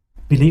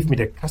believe me,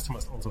 the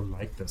customers also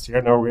like this. We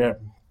have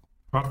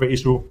hardware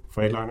issue,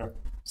 Freightliner,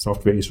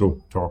 software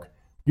issue, Torc.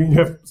 You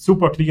have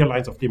super clear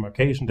lines of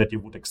demarcation that you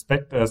would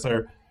expect as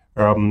a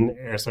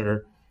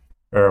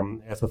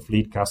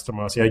fleet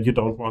customer. You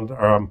don't want,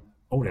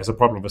 there's a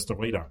problem with the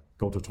radar,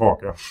 go to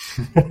Torc.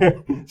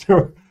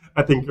 So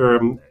I think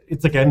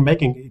it's again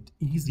making it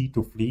easy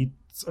to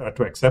fleets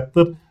to accept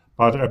it,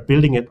 but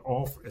building it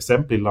off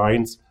assembly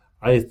lines,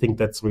 I think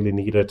that's really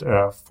needed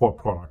for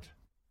product.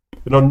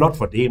 Not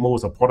for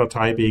demos or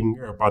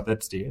prototyping, but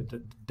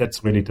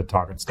that's really the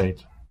target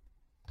state.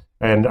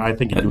 And I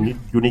think a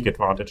unique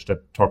advantage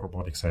that Torc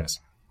Robotics has.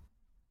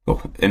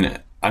 Cool.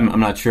 And I'm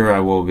not sure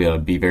I will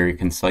be very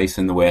concise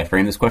in the way I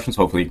frame this question,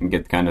 so hopefully you can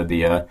get kind of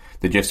the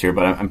gist here.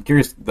 But I'm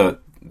curious the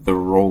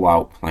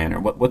rollout plan, or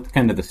what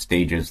kind of the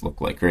stages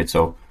look like, right?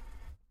 So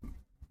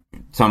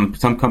some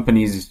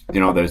companies,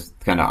 there's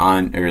kind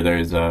of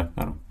there's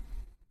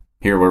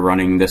here we're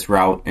running this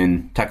route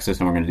in Texas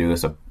and we're going to do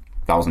this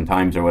 1,000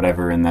 times or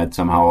whatever, and that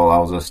somehow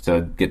allows us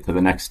to get to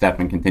the next step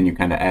and continue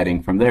kind of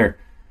adding from there.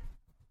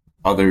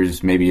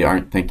 Others maybe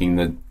aren't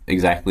thinking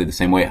exactly the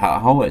same way.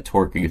 How at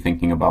Torc are you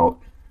thinking about,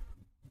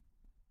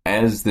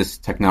 as this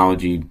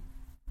technology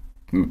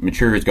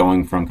matures,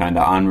 going from kind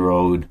of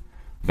on-road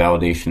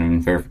validation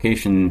and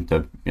verification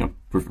to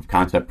proof of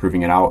concept,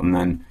 proving it out, and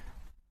then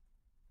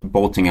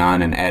bolting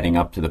on and adding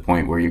up to the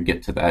point where you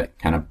get to that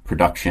kind of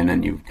production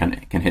and you kind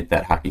of can hit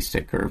that hockey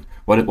stick curve?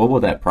 What will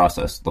that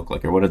process look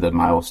like, or what are the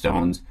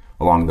milestones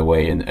along the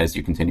way and as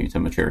you continue to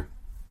mature?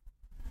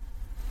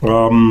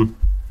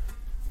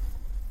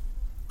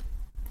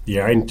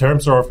 In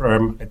terms of,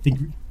 I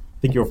think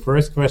your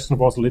first question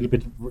was a little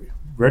bit,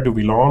 where do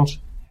we launch?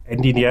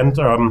 And in the end,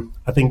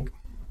 I think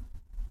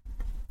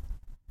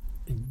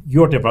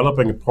you're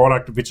developing a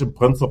product which in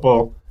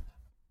principle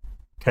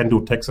can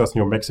do Texas,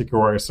 New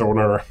Mexico,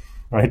 Arizona,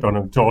 right,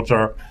 or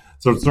Georgia.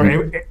 So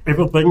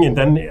everything, and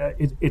then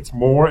it's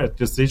more a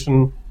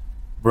decision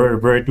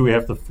where do you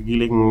have the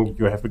feeling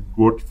you have a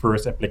good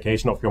first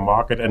application of your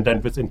market, and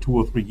then within 2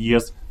 or 3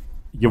 years,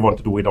 you want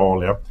to do it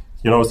all,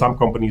 Some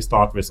companies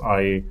start with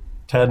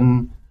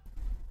I-10,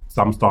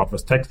 some start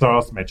with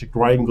Texas, Magic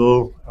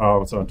Triangle,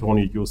 San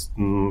Antonio,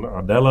 Houston,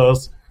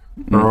 Dallas.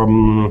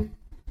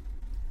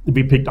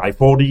 We picked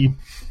I-40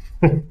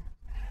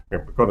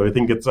 because I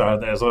think it's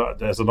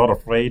there's a lot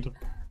of freight.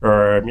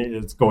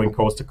 It's going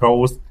coast to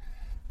coast.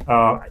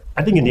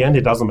 I think in the end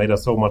it doesn't matter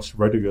so much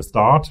where do you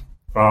start,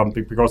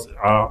 because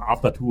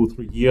after 2 or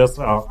 3 years,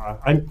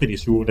 I'm pretty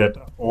sure that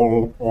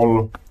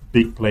all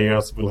big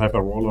players will have a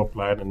rollout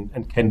plan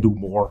and can do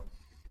more.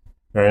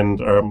 And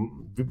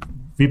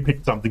we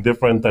picked something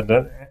different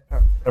than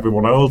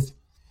everyone else.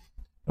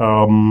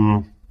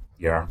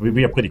 We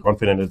are pretty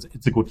confident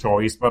it's a good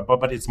choice,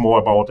 but it's more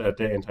about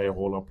the entire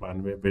rollout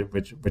plan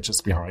which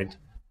is behind.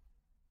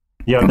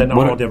 And then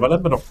our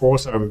development, of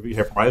course, we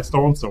have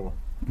milestones. So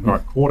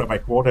quarter by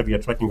quarter, we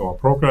are tracking our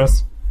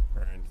progress,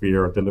 and we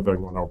are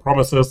delivering on our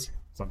promises.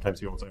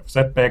 Sometimes we also have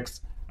setbacks,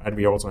 and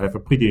we also have a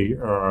pretty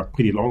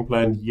long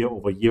plan year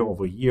over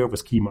year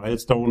with key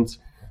milestones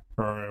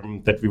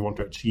that we want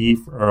to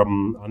achieve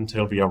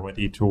until we are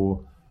ready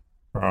to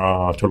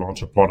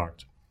launch a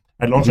product.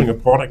 And launching a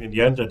product, in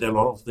the end, there are a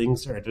lot of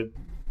things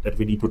that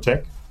we need to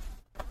check.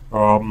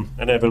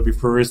 And it will be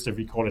first,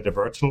 we call it a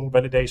virtual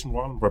validation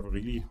one, where we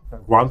really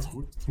run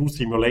through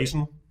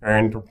simulation.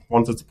 And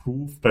once it's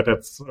proved that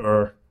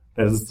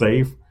it's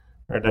safe,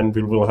 and then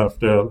we will have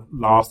the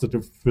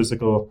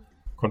physical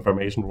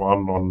confirmation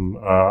one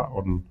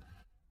on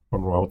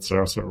routes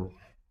there. So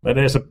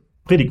there's a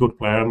pretty good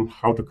plan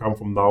how to come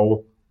from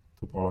now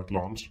to product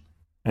launch,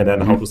 and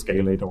then how to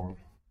scale later on.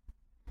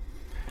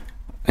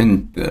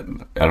 And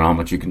I don't know how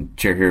much you can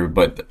share here,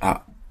 but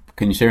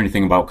can you share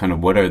anything about kind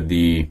of what are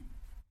the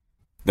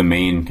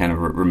main kind of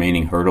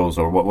remaining hurdles,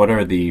 or what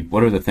are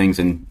the things?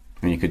 And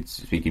I mean, you could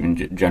speak even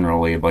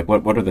generally of like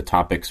what are the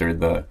topics or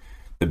the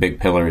big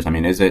pillars? I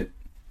mean, is it,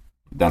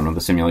 I don't know,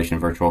 the simulation,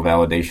 virtual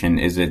validation?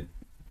 Is it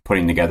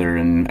putting together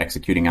and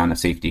executing on a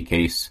safety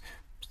case?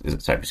 Is it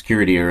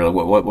cybersecurity, or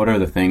what are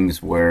the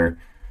things where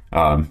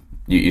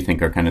you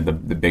think are kind of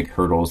the big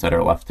hurdles that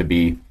are left to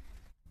be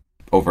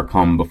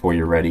overcome before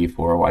you're ready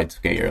for a wide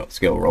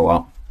scale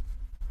rollout?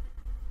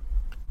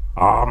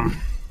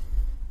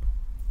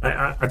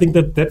 I think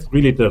that's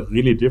really the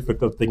really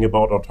difficult thing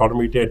about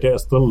autonomy.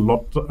 There's still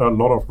a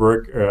lot of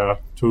work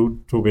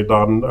to be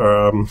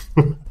done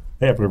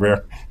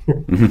everywhere.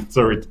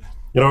 So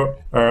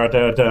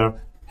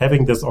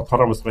having this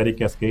autonomous ready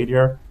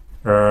cascadier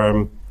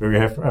where we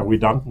have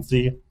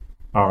redundancy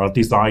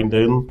designed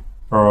in.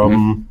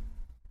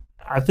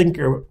 I think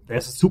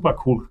there's a super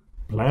cool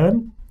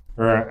plan,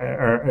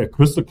 a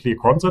crystal clear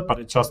concept, but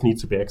it just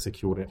needs to be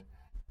executed.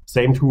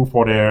 Same true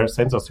for their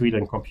sensor suite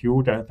and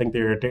compute. I think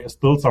there's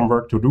still some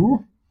work to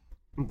do.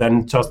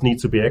 Then just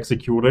needs to be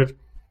executed.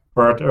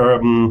 But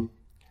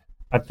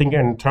I think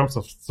in terms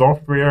of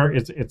software,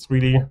 it's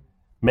really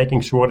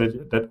making sure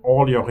that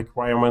all your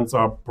requirements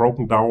are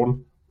broken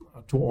down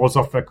to all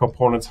software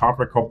components,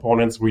 hardware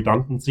components,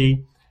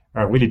 redundancy,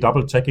 really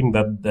double checking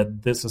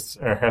that this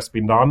has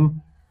been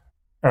done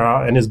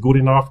and is good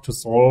enough to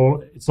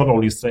solve. It's not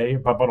only say,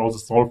 but also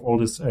solve all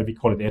this, we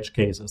call it edge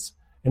cases.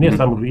 And here's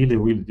some really,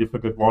 really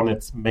difficult one.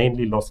 It's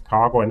mainly lost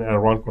cargo and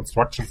around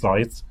construction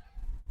sites,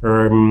 which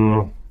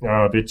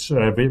are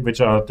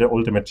the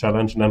ultimate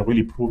challenge, and then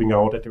really proving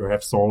out that you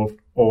have solved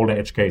all the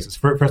edge cases.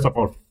 First of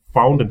all,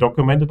 found and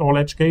documented all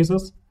edge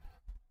cases,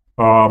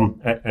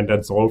 and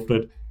then solved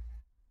it.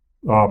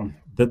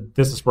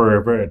 This is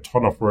where a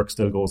ton of work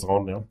still goes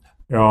on there.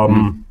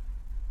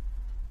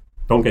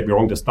 Don't get me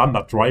wrong, the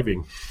standard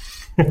driving,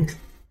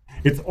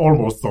 it's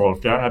almost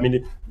solved. Yeah, I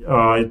mean,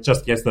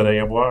 just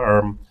yesterday,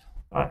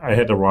 I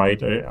had a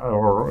ride,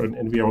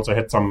 and we also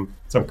had some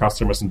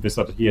customers in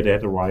Visit here. They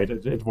had a ride.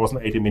 It was an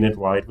 80-minute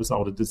ride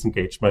without a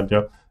disengagement.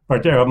 Yeah,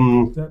 but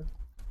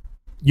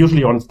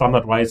usually on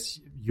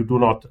standard-wise, you do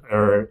not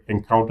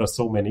encounter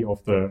so many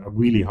of the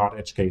really hard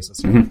edge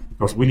cases.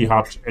 Because really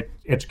hard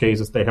edge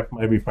cases, they happen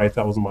every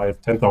 5,000 miles,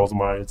 10,000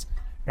 miles,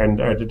 and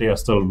there are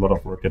still a lot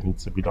of work that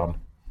needs to be done.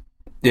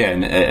 Yeah,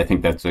 and I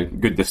think that's a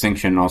good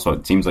distinction. Also,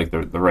 it seems like the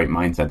right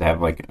mindset to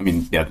have. Like, I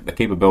mean, yeah, the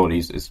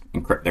capabilities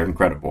they're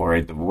incredible,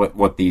 right?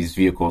 What these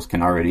vehicles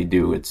can already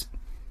do, it's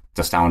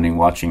astounding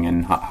watching,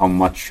 and how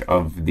much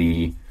of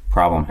the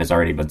problem has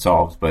already been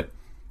solved. But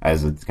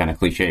as it's kind of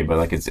cliche, but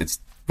like it's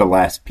the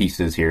last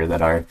pieces here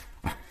that are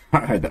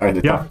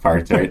the tough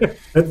parts, right?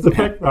 That's the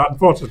fact,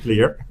 unfortunately.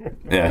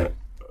 Yeah.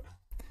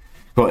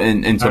 Well,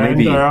 and so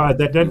maybe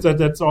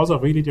that's also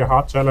really the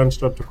hard challenge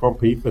to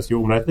compete with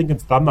you. And I think in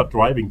standard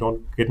driving,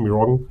 don't get me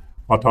wrong,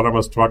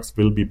 autonomous trucks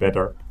will be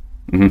better.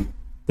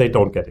 They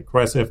don't get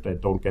aggressive. They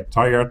don't get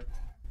tired.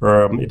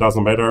 It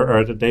doesn't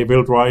matter. They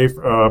will drive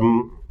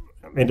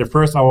in the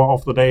first hour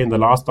of the day, in the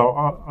last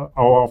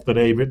hour of the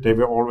day. They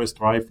will always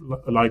drive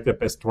like the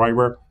best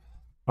driver.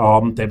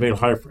 They will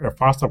have a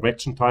faster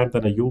reaction time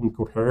than a human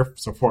could have.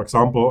 So, for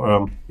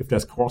example, if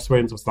there's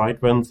crosswinds or side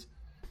winds,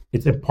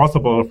 it's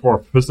impossible for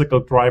a physical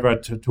driver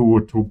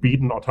to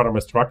beat an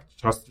autonomous truck.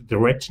 Just the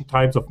reaction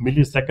times of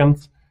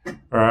milliseconds.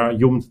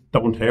 Humans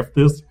don't have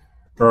this.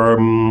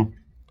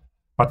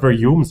 But where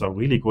humans are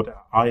really good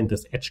are in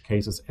these edge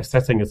cases,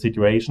 assessing a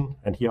situation.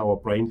 And here our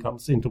brain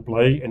comes into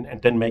play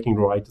and then making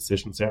the right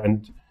decisions. Yeah.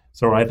 And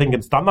so I think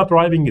in standard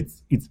driving,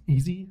 it's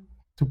easy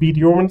to beat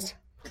humans.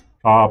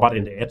 But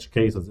in the edge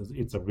cases,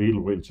 it's a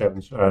real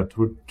challenge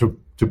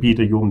to beat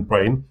a human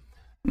brain.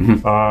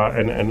 Or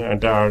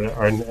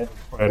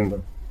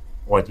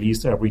at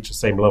least reach the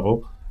same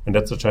level, and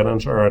that's a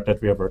challenge that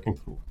we are working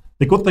through.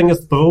 The good thing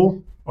is,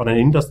 though, on an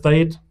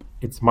interstate,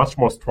 it's much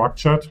more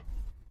structured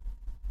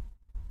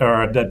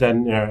than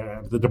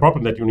the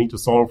problem that you need to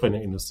solve in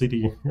a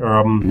city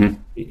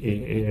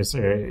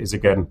is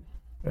again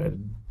a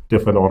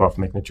different order of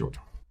magnitude.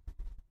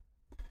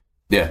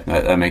 Yeah,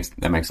 that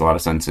makes a lot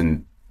of sense,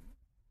 and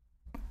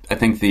I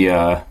think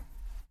the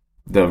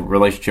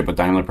relationship with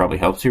Daimler probably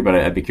helps you, but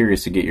I'd be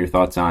curious to get your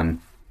thoughts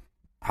on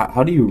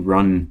how do you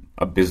run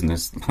a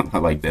business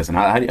like this, and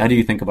how do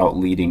you think about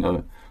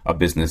leading a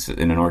business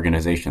in an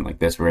organization like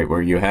this, right,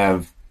 where you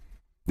have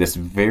this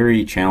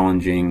very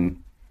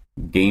challenging,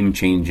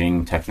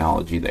 game-changing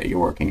technology that you're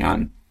working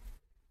on.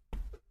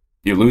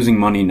 You're losing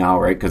money now,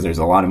 right, because there's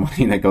a lot of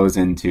money that goes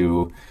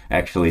into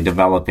actually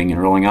developing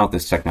and rolling out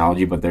this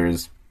technology, but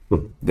there's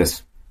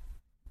this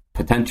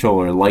potential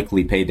or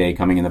likely payday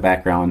coming in the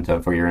background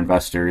for your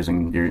investors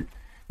and your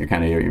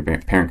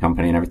parent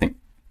company and everything.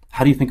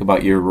 How do you think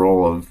about your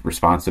role of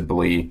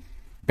responsibly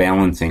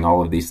balancing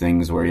all of these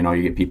things where,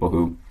 you get people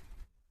who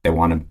they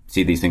want to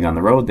see these things on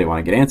the road, they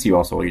want to get antsy.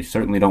 You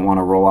certainly don't want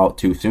to roll out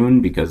too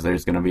soon because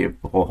there's going to be a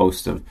whole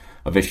host of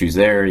issues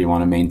there. You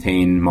want to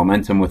maintain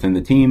momentum within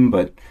the team,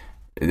 but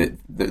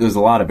there's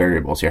a lot of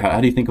variables here. How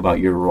do you think about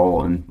your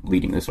role in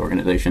leading this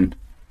organization?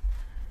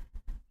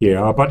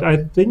 Yeah, but I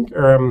think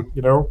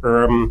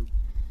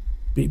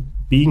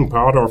being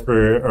part of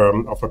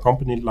a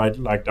company like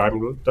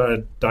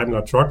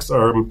Daimler Trucks,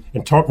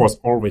 and Torc was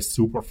always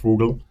super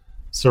frugal,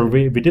 so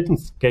we didn't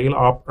scale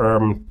up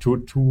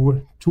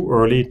too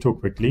early, too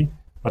quickly,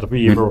 but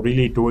we were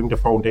really doing the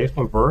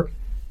foundational work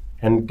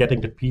and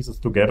getting the pieces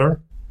together,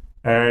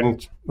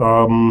 and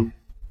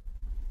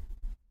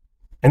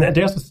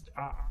there's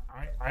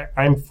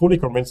I'm fully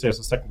convinced there's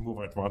a second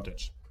mover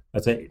advantage.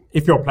 Let's say,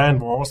 if your plan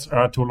was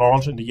to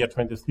launch in the year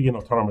 23 an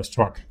autonomous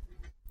truck,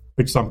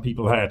 which some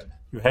people had,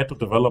 you had to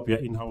develop your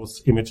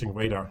in-house imaging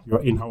radar,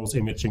 your in-house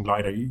imaging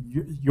LiDAR.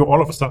 You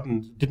all of a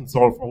sudden didn't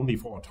solve only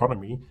for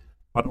autonomy,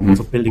 but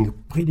also building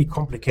pretty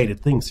complicated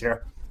things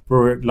here,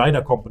 where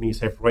LiDAR companies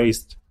have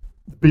raised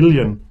 $1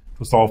 billion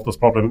to solve this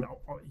problem.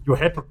 You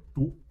had to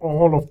do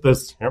all of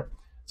this. Yeah?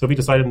 So we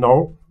decided,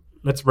 no,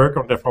 let's work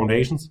on the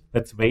foundations.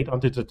 Let's wait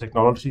until the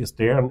technology is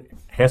there and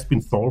has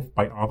been solved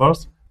by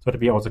others, so that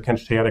we also can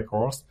share the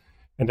cost,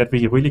 and that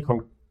we really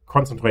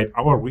concentrate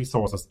our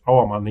resources,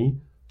 our money,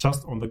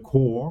 just on the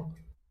core,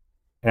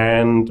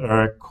 and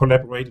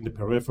collaborate in the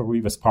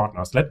periphery with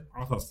partners. Let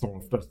others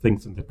solve the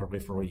things in the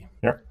periphery.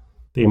 Yeah,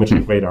 the image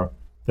radar,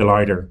 the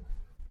LiDAR,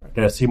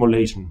 the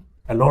simulation,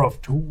 a lot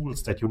of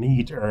tools that you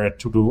need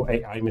to do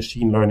AI,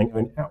 machine learning,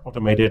 and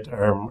automated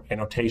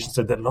annotations,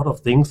 and a lot of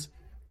things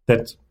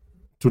that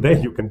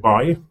today you can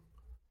buy.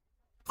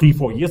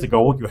 3-4 years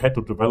ago, you had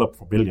to develop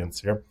for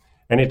billions. Yeah,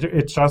 and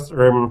it's just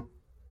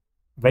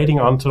waiting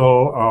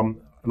until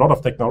a lot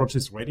of technology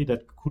is ready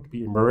that could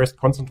be immersed,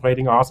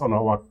 concentrating us on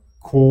our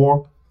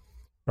core,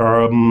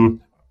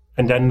 and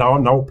then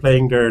now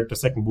playing the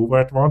second mover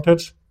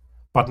advantage,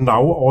 but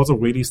now also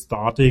really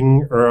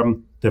starting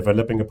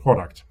developing a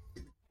product.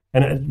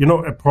 And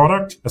a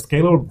product, a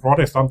scalable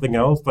product, is something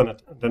else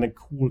than a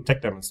cool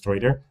tech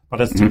demonstrator,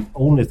 but it's the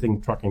only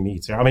thing trucking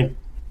needs. Yeah? I mean,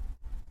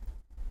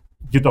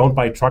 you don't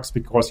buy trucks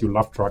because you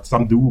love trucks.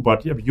 Some do,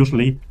 but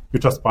usually you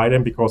just buy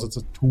them because it's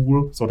a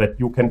tool so that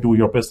you can do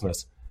your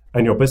business,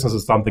 and your business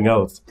is something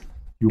else.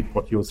 You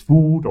produce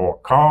food or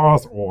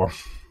cars or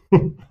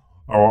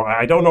or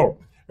I don't know,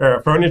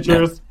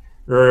 furnitures,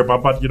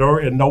 but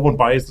no one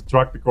buys the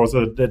truck because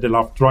they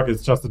love truck.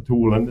 It's just a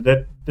tool, and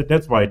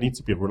that's why it needs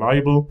to be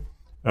reliable.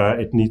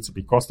 It needs to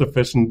be cost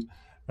efficient,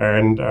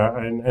 and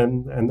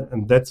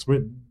that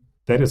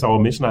is our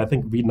mission. I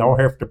think we now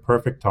have the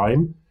perfect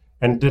time,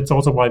 and that's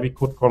also why we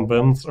could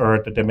convince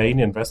the main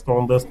investor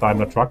on this,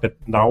 Daimler Truck, that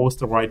now is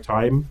the right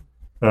time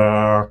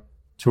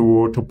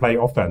to play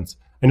offense.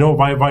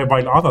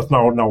 While others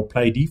now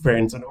play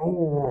defense and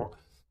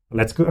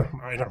let's go.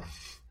 I know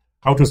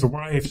how to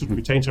survive. Should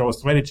we change our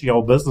strategy,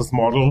 our business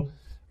model?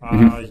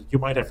 You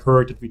might have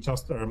heard that we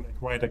just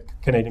acquired a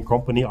Canadian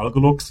company,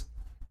 Algolux.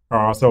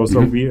 So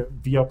we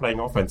are playing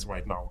offense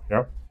right now.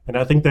 Yeah, and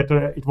I think that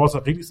it was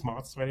a really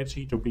smart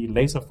strategy to be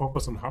laser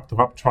focused on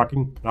hub-to-hub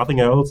trucking, nothing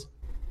else.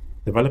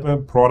 Develop a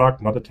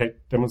product, not a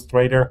tech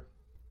demonstrator,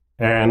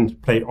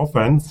 and play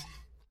offense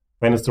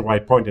when it's the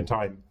right point in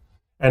time.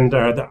 And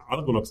the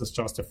Algolux is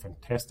just a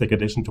fantastic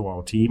addition to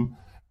our team.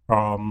 We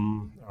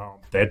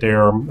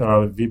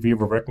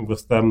were working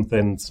with them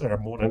since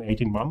more than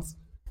 18 months.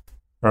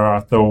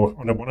 So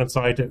on the one hand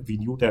side, we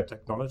knew their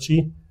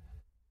technology.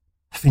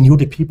 We knew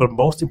the people.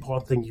 Most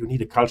important thing, you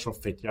need a cultural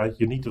fit. Yeah,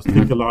 you need to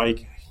think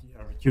alike.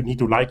 You need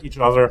to like each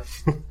other.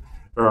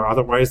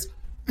 Otherwise,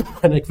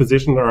 an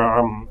acquisition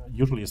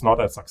usually is not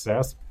a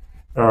success.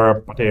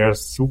 But they are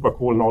super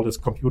cool in all this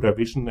computer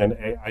vision and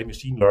AI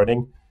machine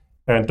learning.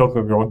 And don't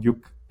get me wrong, you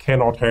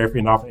cannot have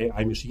enough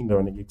AI machine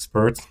learning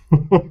experts.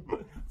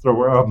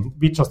 So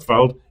we just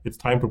felt it's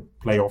time to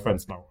play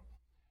offense now.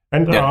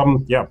 And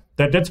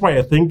that's why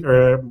I think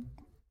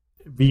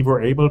we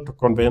were able to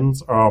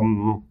convince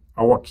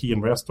our key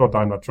investor,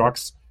 Daimler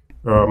Trucks,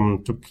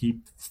 to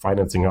keep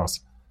financing us.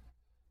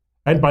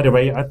 And by the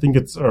way, I think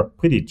it's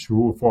pretty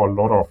true for a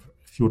lot of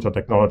future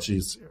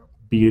technologies,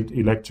 be it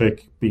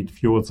electric, be it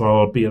fuel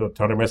cell, be it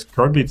autonomous.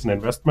 Currently, it's an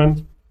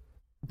investment.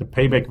 The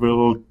payback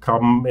will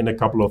come in a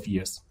couple of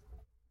years.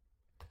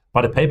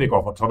 But the payback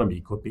of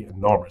autonomy could be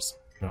enormous.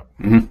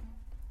 Yeah,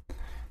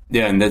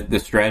 yeah, and the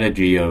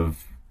strategy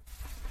of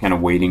kind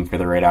of waiting for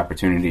the right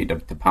opportunity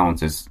to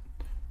pounce is,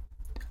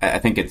 I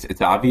think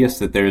it's obvious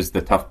that there's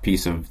the tough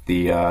piece of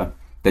the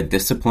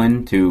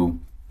discipline to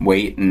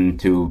wait and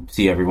to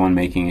see everyone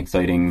making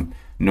exciting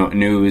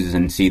news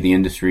and see the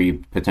industry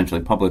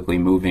potentially publicly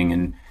moving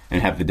and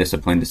have the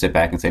discipline to sit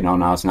back and say,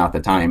 no, it's not the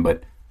time.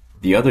 But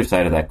the other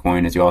side of that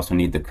coin is you also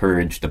need the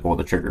courage to pull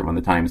the trigger when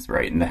the time is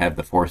right, and to have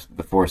the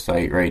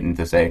foresight, right, and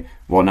to say,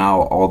 well,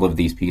 now all of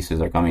these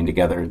pieces are coming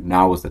together.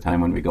 Now is the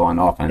time when we go on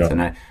offense. Yeah.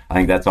 And I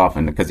think that's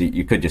often because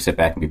you could just sit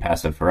back and be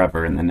passive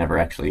forever and then never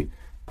actually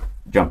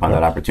jump on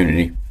that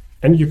opportunity.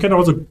 And you can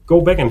also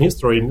go back in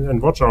history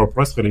and watch our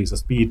press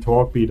releases, be it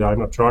Torc, be it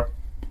Daimler Truck.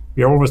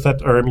 We always said,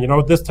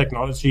 this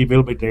technology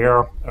will be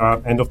there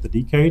end of the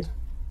decade.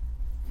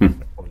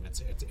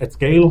 At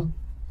scale.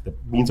 That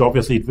means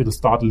obviously it will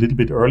start a little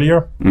bit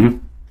earlier,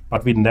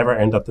 but we never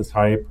end at this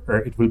hype.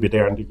 It will be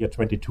there in the year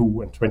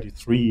 22 and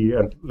 23,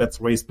 and let's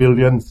raise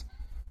billions.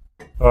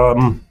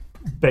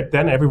 Back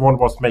then, everyone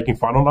was making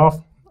fun on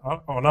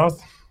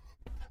us,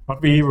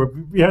 but we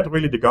had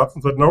really the guts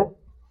and said, no,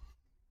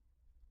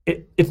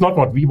 it's not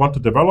what we want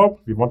to develop.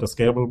 We want a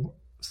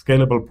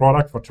scalable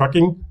product for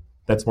trucking.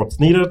 That's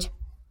what's needed.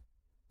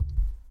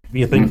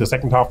 We think the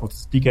second half of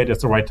this decade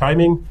is the right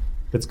timing.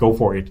 Let's go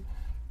for it.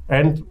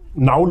 And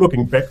now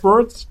looking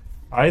backwards,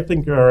 I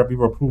think we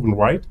were proven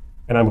right,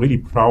 and I'm really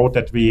proud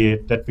that we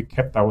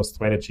kept our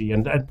strategy.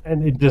 And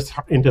in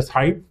this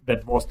hype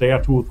that was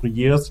there 2 or 3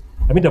 years,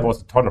 I mean, there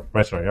was a ton of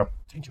pressure. Yeah,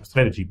 change your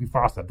strategy, be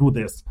faster, do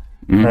this.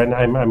 And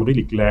I'm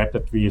really glad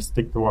that we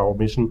stick to our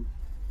mission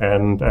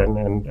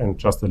and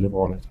just deliver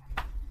on it.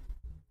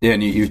 Yeah,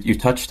 and you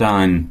touched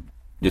on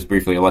just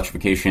briefly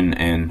electrification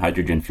and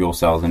hydrogen fuel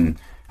cells, and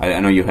I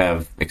know you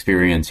have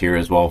experience here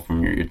as well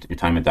from your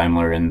time at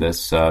Daimler in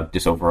this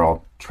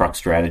overall truck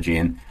strategy,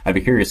 and I'd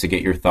be curious to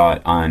get your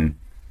thought on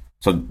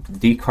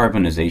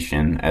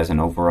decarbonization as an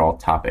overall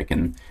topic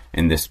in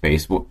this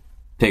space. We'll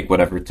take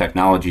whatever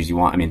technologies you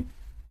want. I mean,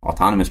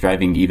 autonomous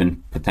driving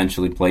even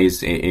potentially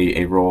plays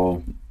a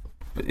role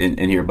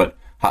in here, but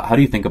how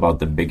do you think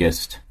about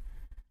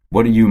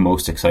what are you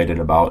most excited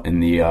about in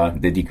the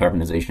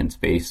decarbonization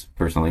space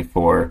personally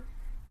for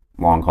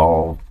long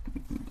haul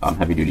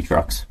heavy duty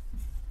trucks?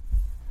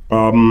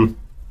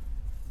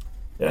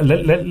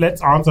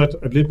 Let's answer it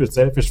a little bit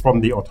selfish from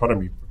the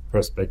autonomy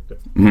perspective.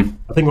 Mm-hmm.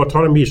 I think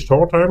autonomy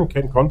short term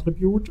can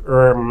contribute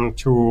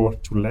to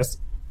less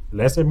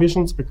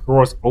emissions,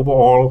 because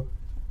overall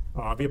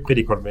we're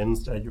pretty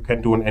convinced you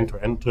can do an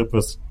end-to-end trip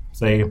with,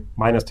 say,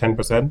 minus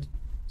 10%,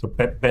 so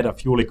better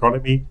fuel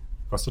economy,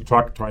 because the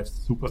truck drives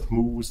super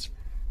smooth.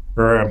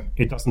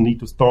 It doesn't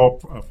need to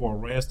stop for a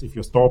rest. If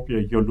you stop,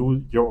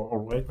 you're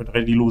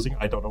already losing,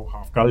 I don't know,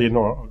 half gallon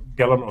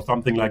or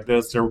something like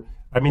this. So,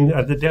 I mean,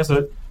 there's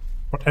a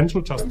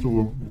potential just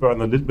to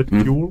burn a little bit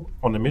fuel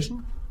on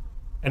emission,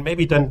 and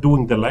maybe then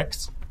doing the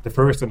legs, the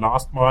first and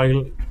last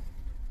mile,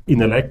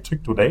 in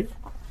electric today.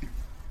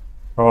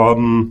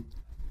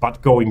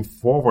 But going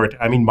forward,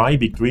 I mean, my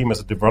big dream as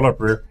a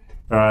developer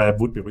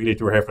would be really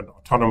to have an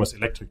autonomous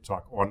electric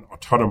truck or an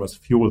autonomous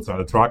fuel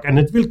cell truck, and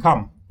it will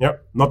come. Yeah,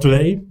 not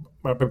today,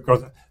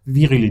 because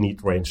we really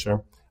need range. Yeah?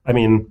 I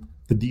mean,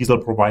 the diesel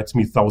provides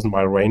me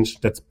 1,000-mile range.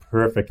 That's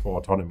perfect for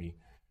autonomy,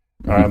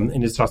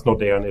 and it's just not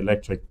there in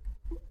electric.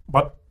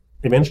 But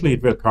eventually,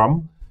 it will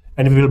come,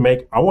 and it will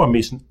make our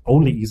mission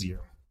only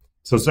easier.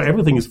 So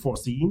everything is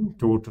foreseen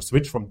to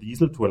switch from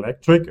diesel to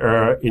electric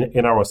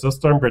in our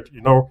system. But,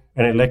 an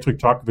electric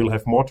truck will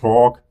have more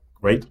torque.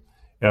 Great.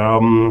 It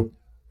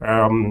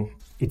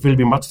will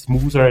be much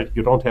smoother.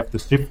 You don't have the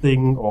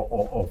shifting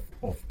of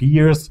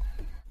gears.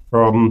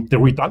 The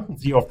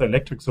redundancy of the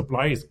electric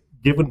supply is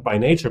given by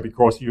nature,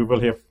 because you will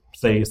have,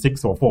 say,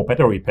 6 or 4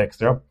 battery packs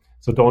there.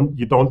 So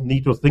you don't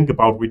need to think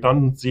about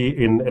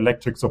redundancy in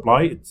electric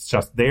supply. It's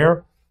just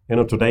there.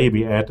 Today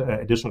we add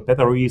additional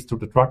batteries to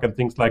the truck and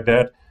things like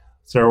that.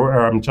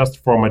 So just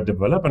from a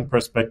development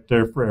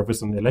perspective,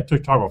 with an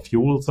electric truck or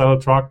fuel cell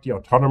truck, the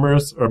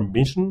autonomous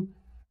mission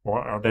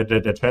or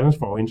the challenge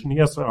for our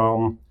engineers,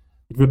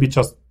 it will be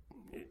just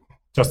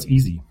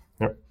easy.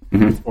 Yeah.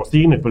 Mm-hmm. It's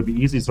foreseen, it will be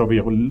easy. So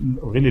we're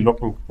really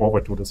looking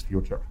forward to this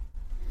future.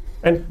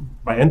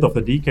 And by end of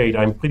the decade,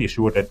 I'm pretty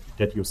sure that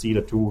you see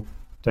the two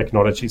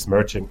technologies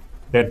merging.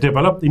 They're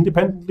developed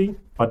independently,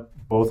 but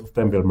both of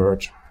them will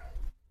merge.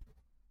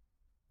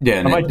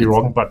 Yeah, I might be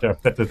wrong, but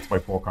that's my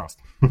forecast.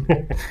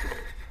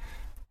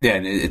 Yeah,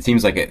 and it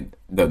seems like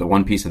the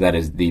one piece of that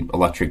is the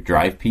electric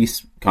drive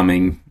piece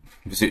coming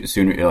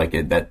sooner.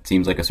 That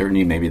seems like a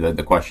certainty. Maybe the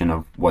question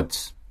of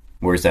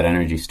where's that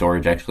energy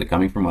storage actually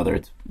coming from, whether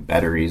it's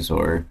batteries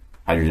or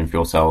hydrogen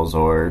fuel cells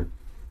or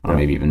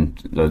maybe even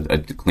a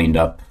cleaned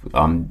up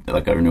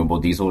like a renewable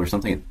diesel or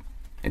something.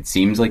 It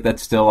seems like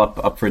that's still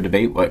up for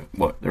debate.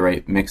 What the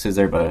right mix is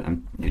there, but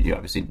you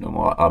obviously know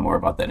a lot more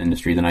about that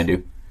industry than I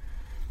do.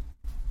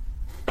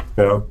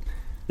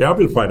 Yeah,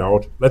 we'll find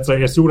out. Let's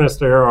say as soon as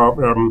there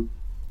are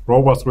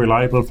robust,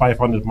 reliable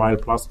 500-mile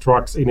plus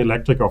trucks in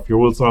electric or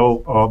fuel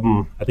cell,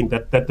 I think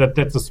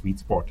that's a sweet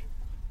spot.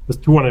 There's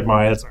 200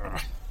 miles.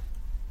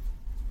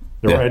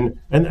 And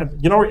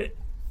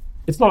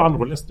it's not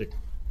unrealistic.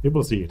 We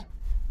will see it.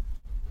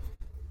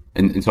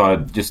 And so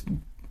just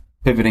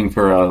pivoting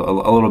for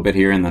a little bit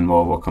here, and then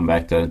we'll come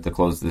back to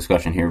close the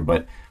discussion here.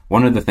 But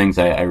one of the things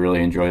I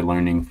really enjoy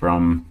learning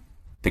from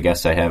the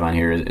guests I have on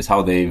here is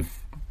how they've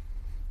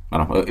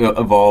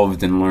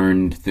evolved and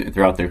learned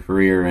throughout their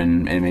career,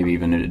 and maybe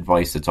even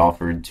advice that's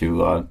offered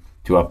to up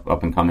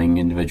and coming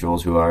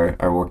individuals who are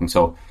working.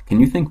 So can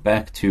you think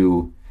back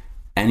to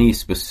any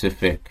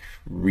specific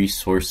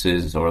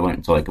resources or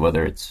learn, so like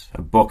whether it's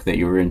a book that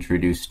you were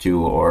introduced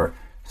to or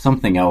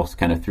something else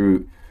kind of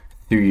through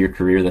your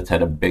career that's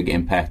had a big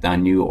impact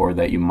on you, or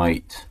that you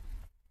might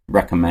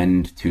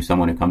recommend to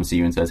someone who comes to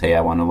you and says, hey,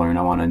 I want to learn,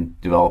 I want to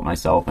develop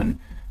myself and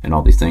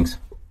all these things?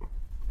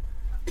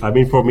 I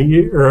mean, for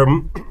me,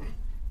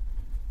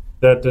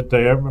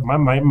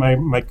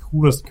 my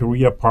coolest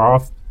career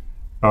path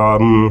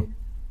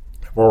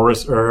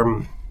was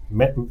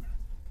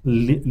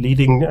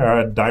leading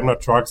Daimler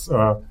Truck's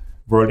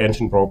World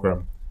Engine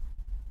Program.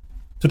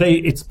 Today,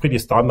 it's pretty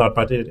standard,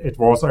 but it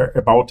was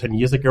about 10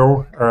 years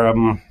ago.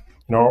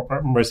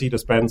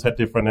 Mercedes-Benz had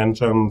different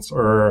engines,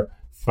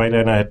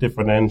 Freightliner had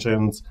different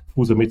engines,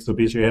 Fuso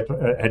Mitsubishi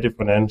had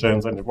different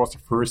engines, and it was the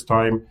first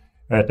time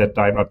that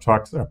Daimler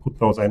Trucks put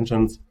those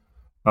engines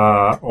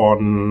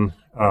on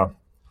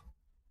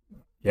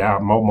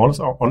models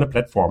on a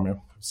platform. Yeah.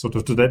 So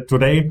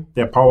today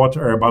they're powered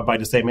by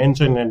the same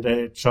engine, and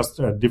they're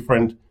just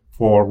different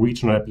for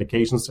regional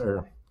applications.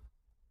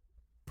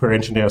 Per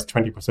engine there's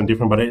 20%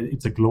 different, but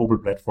it's a global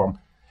platform.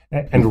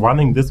 And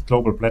running this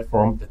global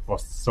platform, that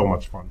was so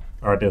much fun.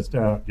 There's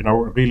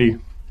really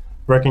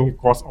working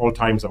across all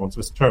time zones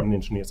with German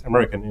engineers,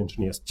 American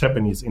engineers,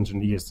 Japanese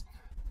engineers,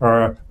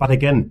 But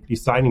again,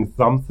 designing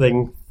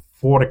something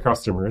for the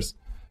customers.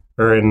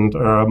 And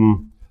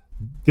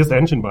this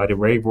engine, by the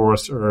way,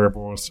 was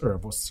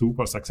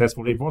super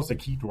successful. It was the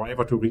key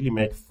driver to really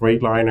make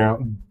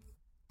Freightliner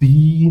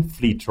the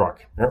fleet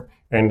truck. Yeah?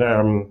 And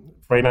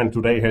Freightliner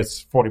today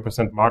has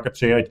 40% market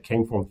share. It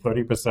came from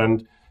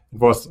 30%.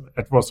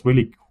 It was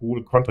really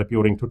cool,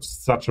 contributing to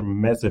such a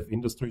massive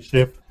industry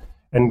shift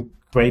and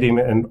creating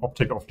an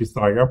object of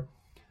desire.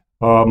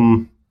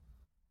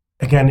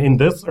 Again, in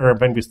this,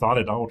 when we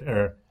started out,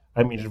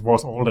 it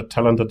was all the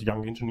talented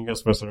young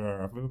engineers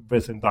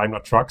within Daimler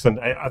Trucks, and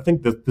I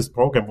think that this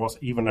program was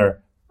even a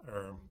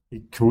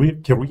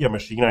career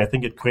machine. I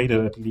think it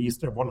created at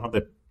least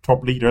 100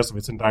 top leaders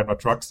within Daimler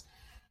Trucks,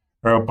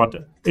 but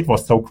it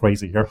was so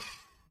crazy here.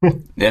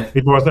 Yeah,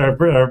 it was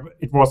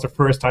the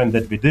first time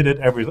that we did it.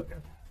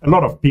 A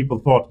lot of people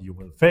thought you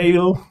will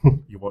fail,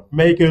 you won't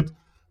make it.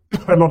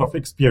 A lot of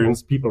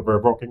experienced people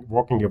were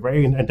walking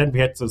away, and then we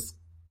had this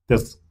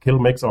skill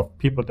mix of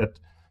people that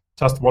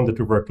just wanted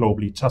to work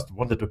globally, just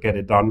wanted to get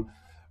it done.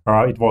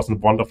 It was a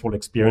wonderful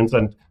experience,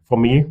 and for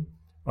me,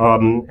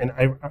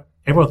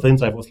 ever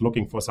since I was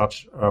looking for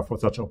such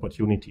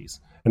opportunities,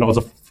 and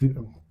also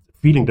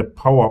feeling the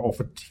power of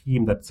a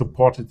team that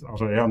supports each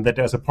other, and that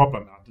there's a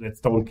problem. Let's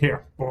don't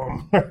care.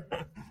 Boom.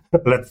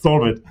 Let's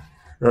solve it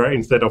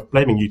instead of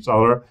blaming each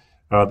other.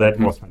 That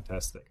was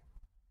fantastic.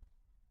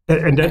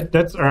 And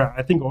that's,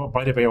 I think,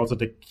 by the way, also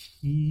the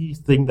key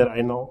thing that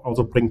I now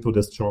also bring to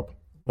this job.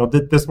 Now,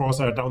 this was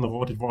down the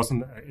road. It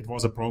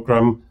was a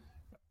program,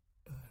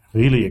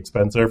 really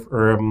expensive.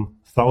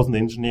 1,000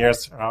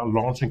 engineers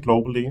launching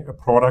globally a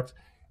product,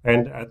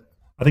 and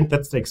I think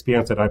that's the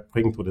experience that I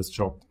bring to this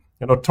job.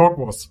 Torc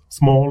was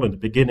small in the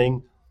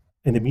beginning.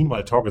 In the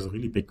meanwhile, Torc is a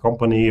really big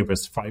company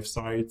with 5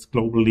 sites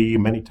globally,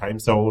 many time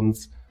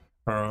zones,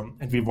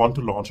 and we want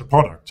to launch a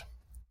product.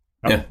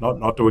 Yeah.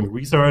 Not doing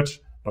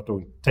research, not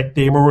doing tech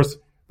demos,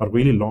 but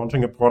really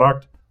launching a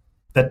product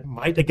that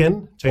might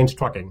again change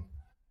trucking.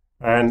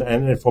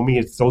 And for me,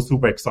 it's so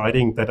super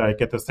exciting that I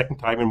get the second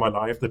time in my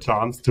life the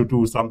chance to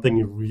do something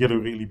really,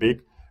 really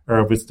big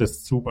with this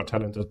super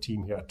talented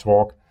team here at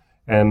Torc.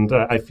 And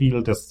I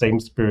feel the same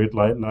spirit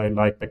like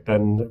back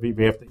then. We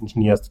have the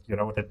engineers,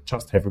 that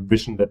just have a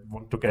vision, that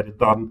want to get it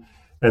done.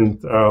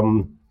 And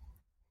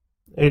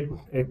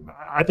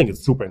I think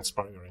it's super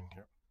inspiring.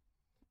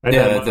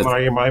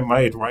 And my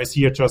advice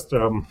here, just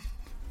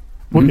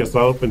put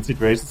yourself in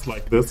situations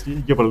like this.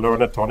 You will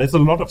learn a ton. It's a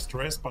lot of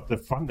stress, but the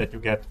fun that you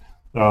get,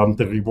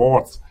 the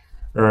rewards,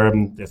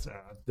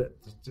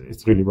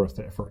 it's really worth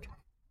the effort.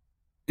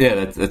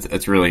 Yeah,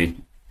 that's really,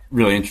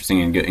 really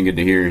interesting and good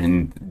to hear.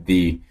 And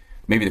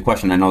maybe the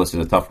question, I know this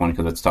is a tough one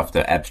because it's tough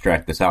to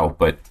abstract this out,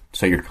 but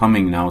so you're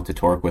coming now to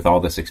Torc with all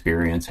this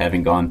experience,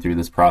 having gone through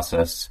this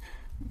process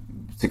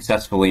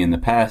successfully in the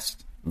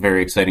past,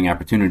 very exciting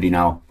opportunity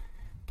now.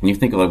 Can you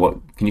think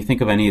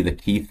of any of the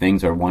key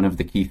things, or one of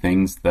the key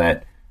things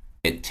that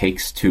it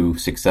takes to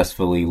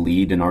successfully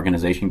lead an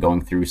organization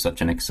going through such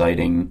an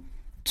exciting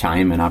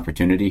time and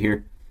opportunity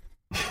here?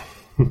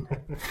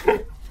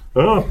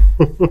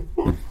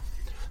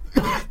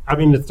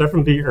 It's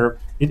definitely,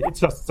 it's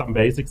just some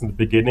basics in the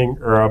beginning.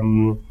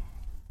 To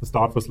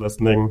start with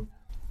listening,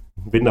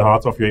 win the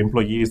hearts of your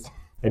employees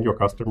and your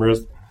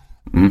customers.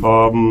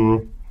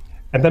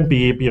 And then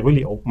be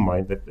really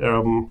open-minded.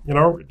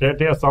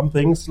 There are some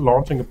things,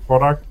 launching a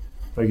product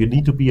where you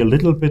need to be a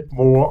little bit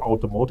more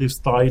automotive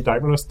style,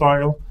 Daimler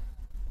style.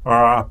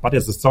 But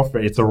it's a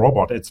software, it's a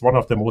robot. It's one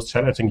of the most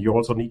challenging. You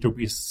also need to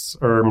be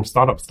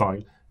startup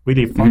style,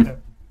 really fun,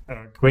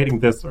 creating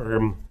this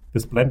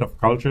blend of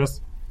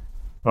cultures,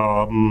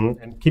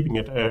 and keeping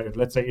it,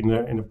 let's say,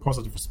 in a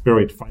positive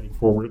spirit, fighting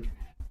forward.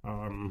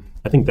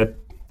 I think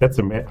that's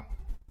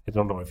I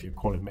don't know if you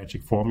call it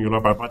magic formula,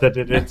 but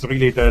that's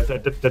really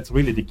that's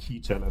really the key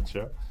challenge.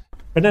 Yeah?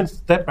 And then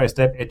step by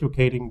step,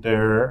 educating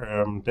their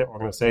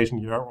organization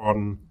here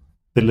on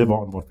deliver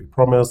on what we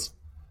promise.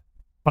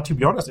 But to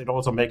be honest, it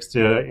also makes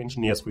the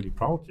engineers really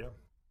proud. Yeah,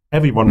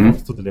 everyone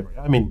wants to deliver.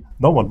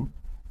 No one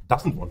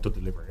doesn't want to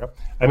deliver.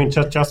 Yeah,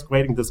 just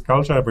creating this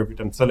culture where we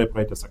then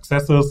celebrate the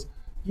successes.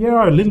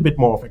 Yeah, a little bit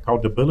more of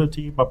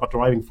accountability, but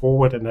driving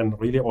forward, and then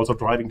really also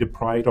driving the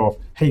pride of,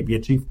 hey, we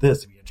achieved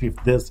this.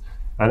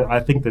 And I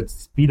think that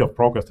speed of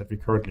progress that we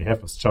currently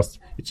have is just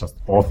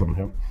awesome.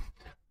 Yeah?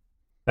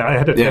 I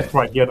had a test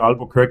right here in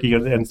Albuquerque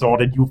and saw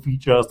the new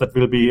features that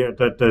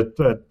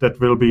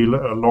will be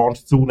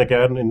launched soon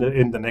again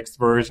in the next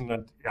version.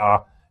 And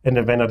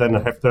then when I then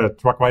have the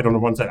truck right on the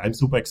one side, I'm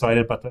super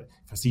excited. But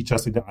if I see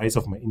just in the eyes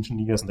of my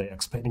engineers and they're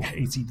explaining,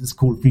 hey, see these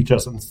cool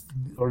features and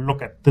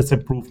look at this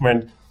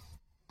improvement,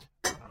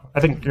 I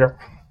think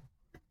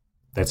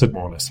that's it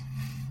more or less.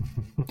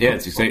 Yeah,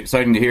 it's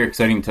exciting to hear,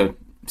 exciting to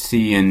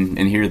see and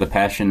hear the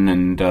passion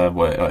and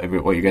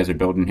what you guys are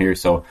building here.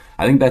 So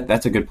I think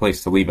that's a good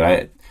place to leave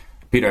it.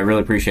 Peter, I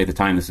really appreciate the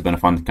time. This has been a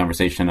fun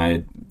conversation.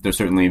 I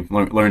certainly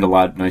learned a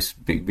lot. Nice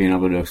being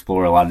able to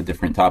explore a lot of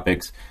different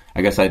topics.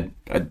 I guess I'd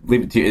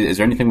leave it to you. Is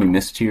there anything we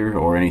missed here,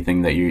 or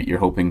anything that you're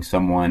hoping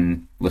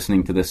someone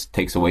listening to this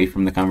takes away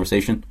from the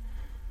conversation?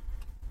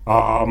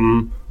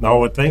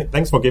 Now,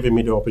 thanks for giving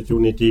me the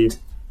opportunity.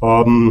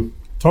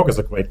 Torc is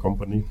a great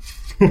company.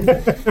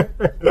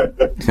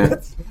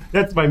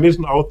 that's my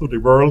mission out to the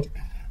world,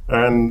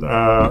 and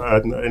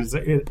it's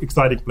an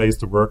exciting place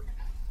to work.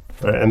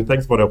 And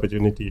thanks for the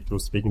opportunity to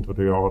speaking to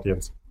the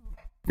audience.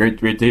 Great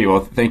to hear you.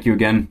 Well, thank you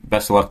again.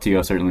 Best of luck to you.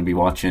 I'll certainly be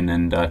watching,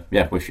 and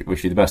wish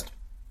you the best.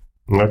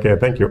 Okay,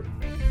 thank you.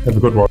 Have a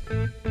good one.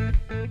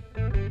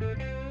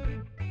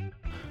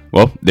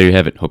 Well, there you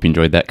have it. Hope you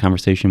enjoyed that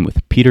conversation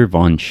with Peter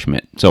Vaughan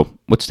Schmidt. So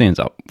what stands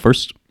out?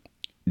 First,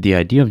 the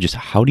idea of just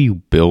how do you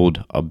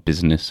build a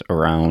business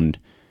around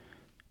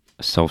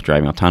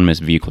self-driving autonomous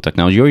vehicle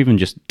technology, or even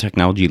just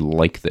technology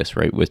like this,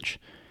 right? Which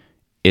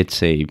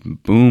it's a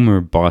boom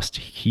or bust,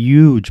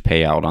 huge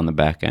payout on the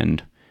back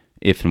end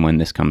if and when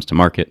this comes to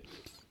market,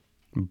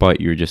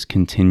 but you're just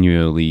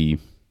continually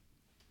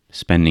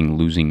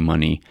losing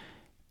money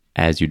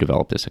as you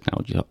develop this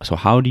technology. So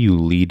how do you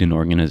lead an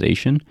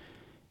organization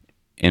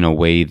in a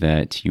way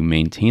that you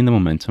maintain the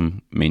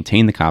momentum,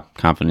 maintain the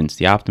confidence,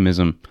 the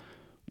optimism,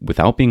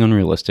 without being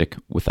unrealistic,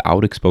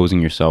 without exposing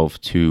yourself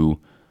to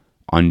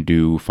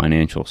undue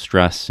financial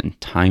stress and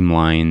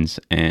timelines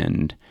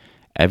and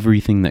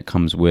everything that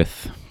comes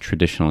with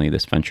traditionally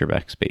this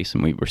venture-backed space?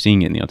 And we're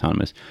seeing it in the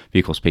autonomous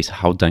vehicle space,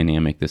 how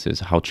dynamic this is,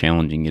 how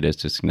challenging it is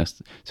to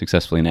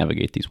successfully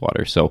navigate these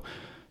waters. So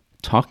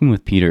talking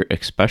with Peter,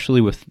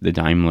 especially with the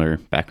Daimler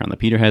background that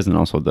Peter has, and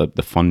also the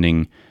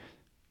funding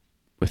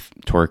with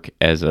Torc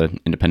as an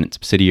independent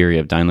subsidiary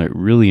of Daimler,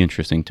 really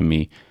interesting to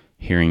me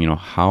hearing,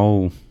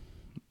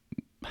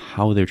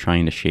 how they're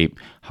trying to shape,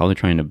 how they're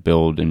trying to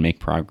build and make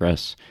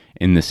progress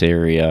in this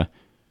area,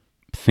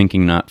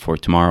 thinking not for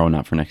tomorrow,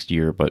 not for next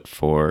year, but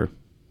for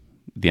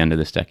the end of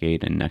this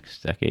decade and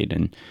next decade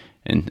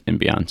and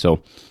beyond.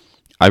 So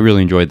I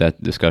really enjoyed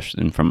that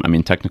discussion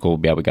technical,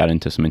 we got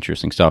into some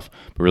interesting stuff,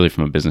 but really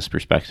from a business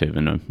perspective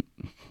and a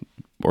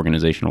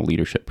organizational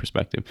leadership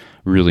perspective,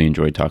 really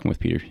enjoyed talking with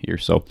Peter here.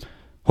 So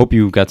hope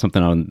you got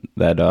something out of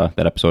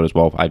that episode as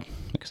well. Like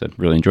I said,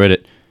 really enjoyed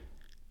it.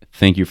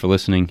 Thank you for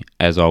listening.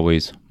 As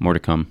always, more to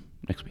come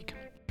next week.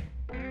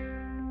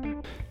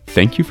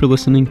 Thank you for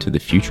listening to the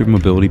Future of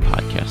Mobility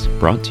podcast,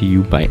 brought to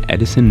you by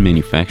Edison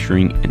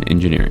Manufacturing and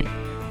Engineering.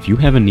 If you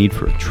have a need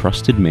for a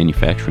trusted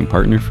manufacturing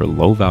partner for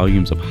low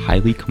volumes of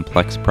highly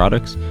complex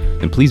products,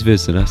 then please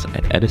visit us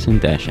at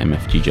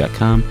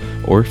edison-mfg.com,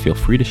 or feel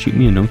free to shoot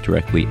me a note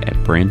directly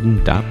at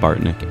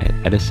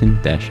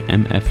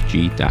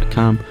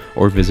brandon.bartnick@edison-mfg.com,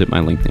 or visit my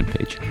LinkedIn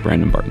page,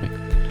 Brandon Bartnick.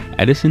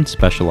 Edison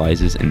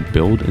specializes in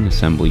build and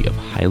assembly of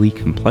highly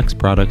complex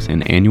products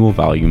and annual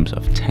volumes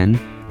of 10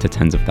 to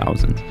tens of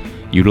thousands,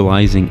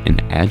 utilizing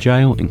an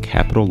agile and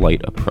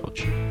capital-light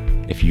approach.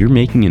 If you're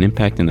making an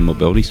impact in the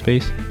mobility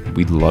space,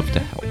 we'd love to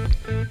help.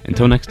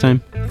 Until next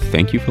time,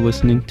 thank you for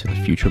listening to the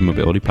Future of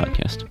Mobility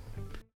podcast.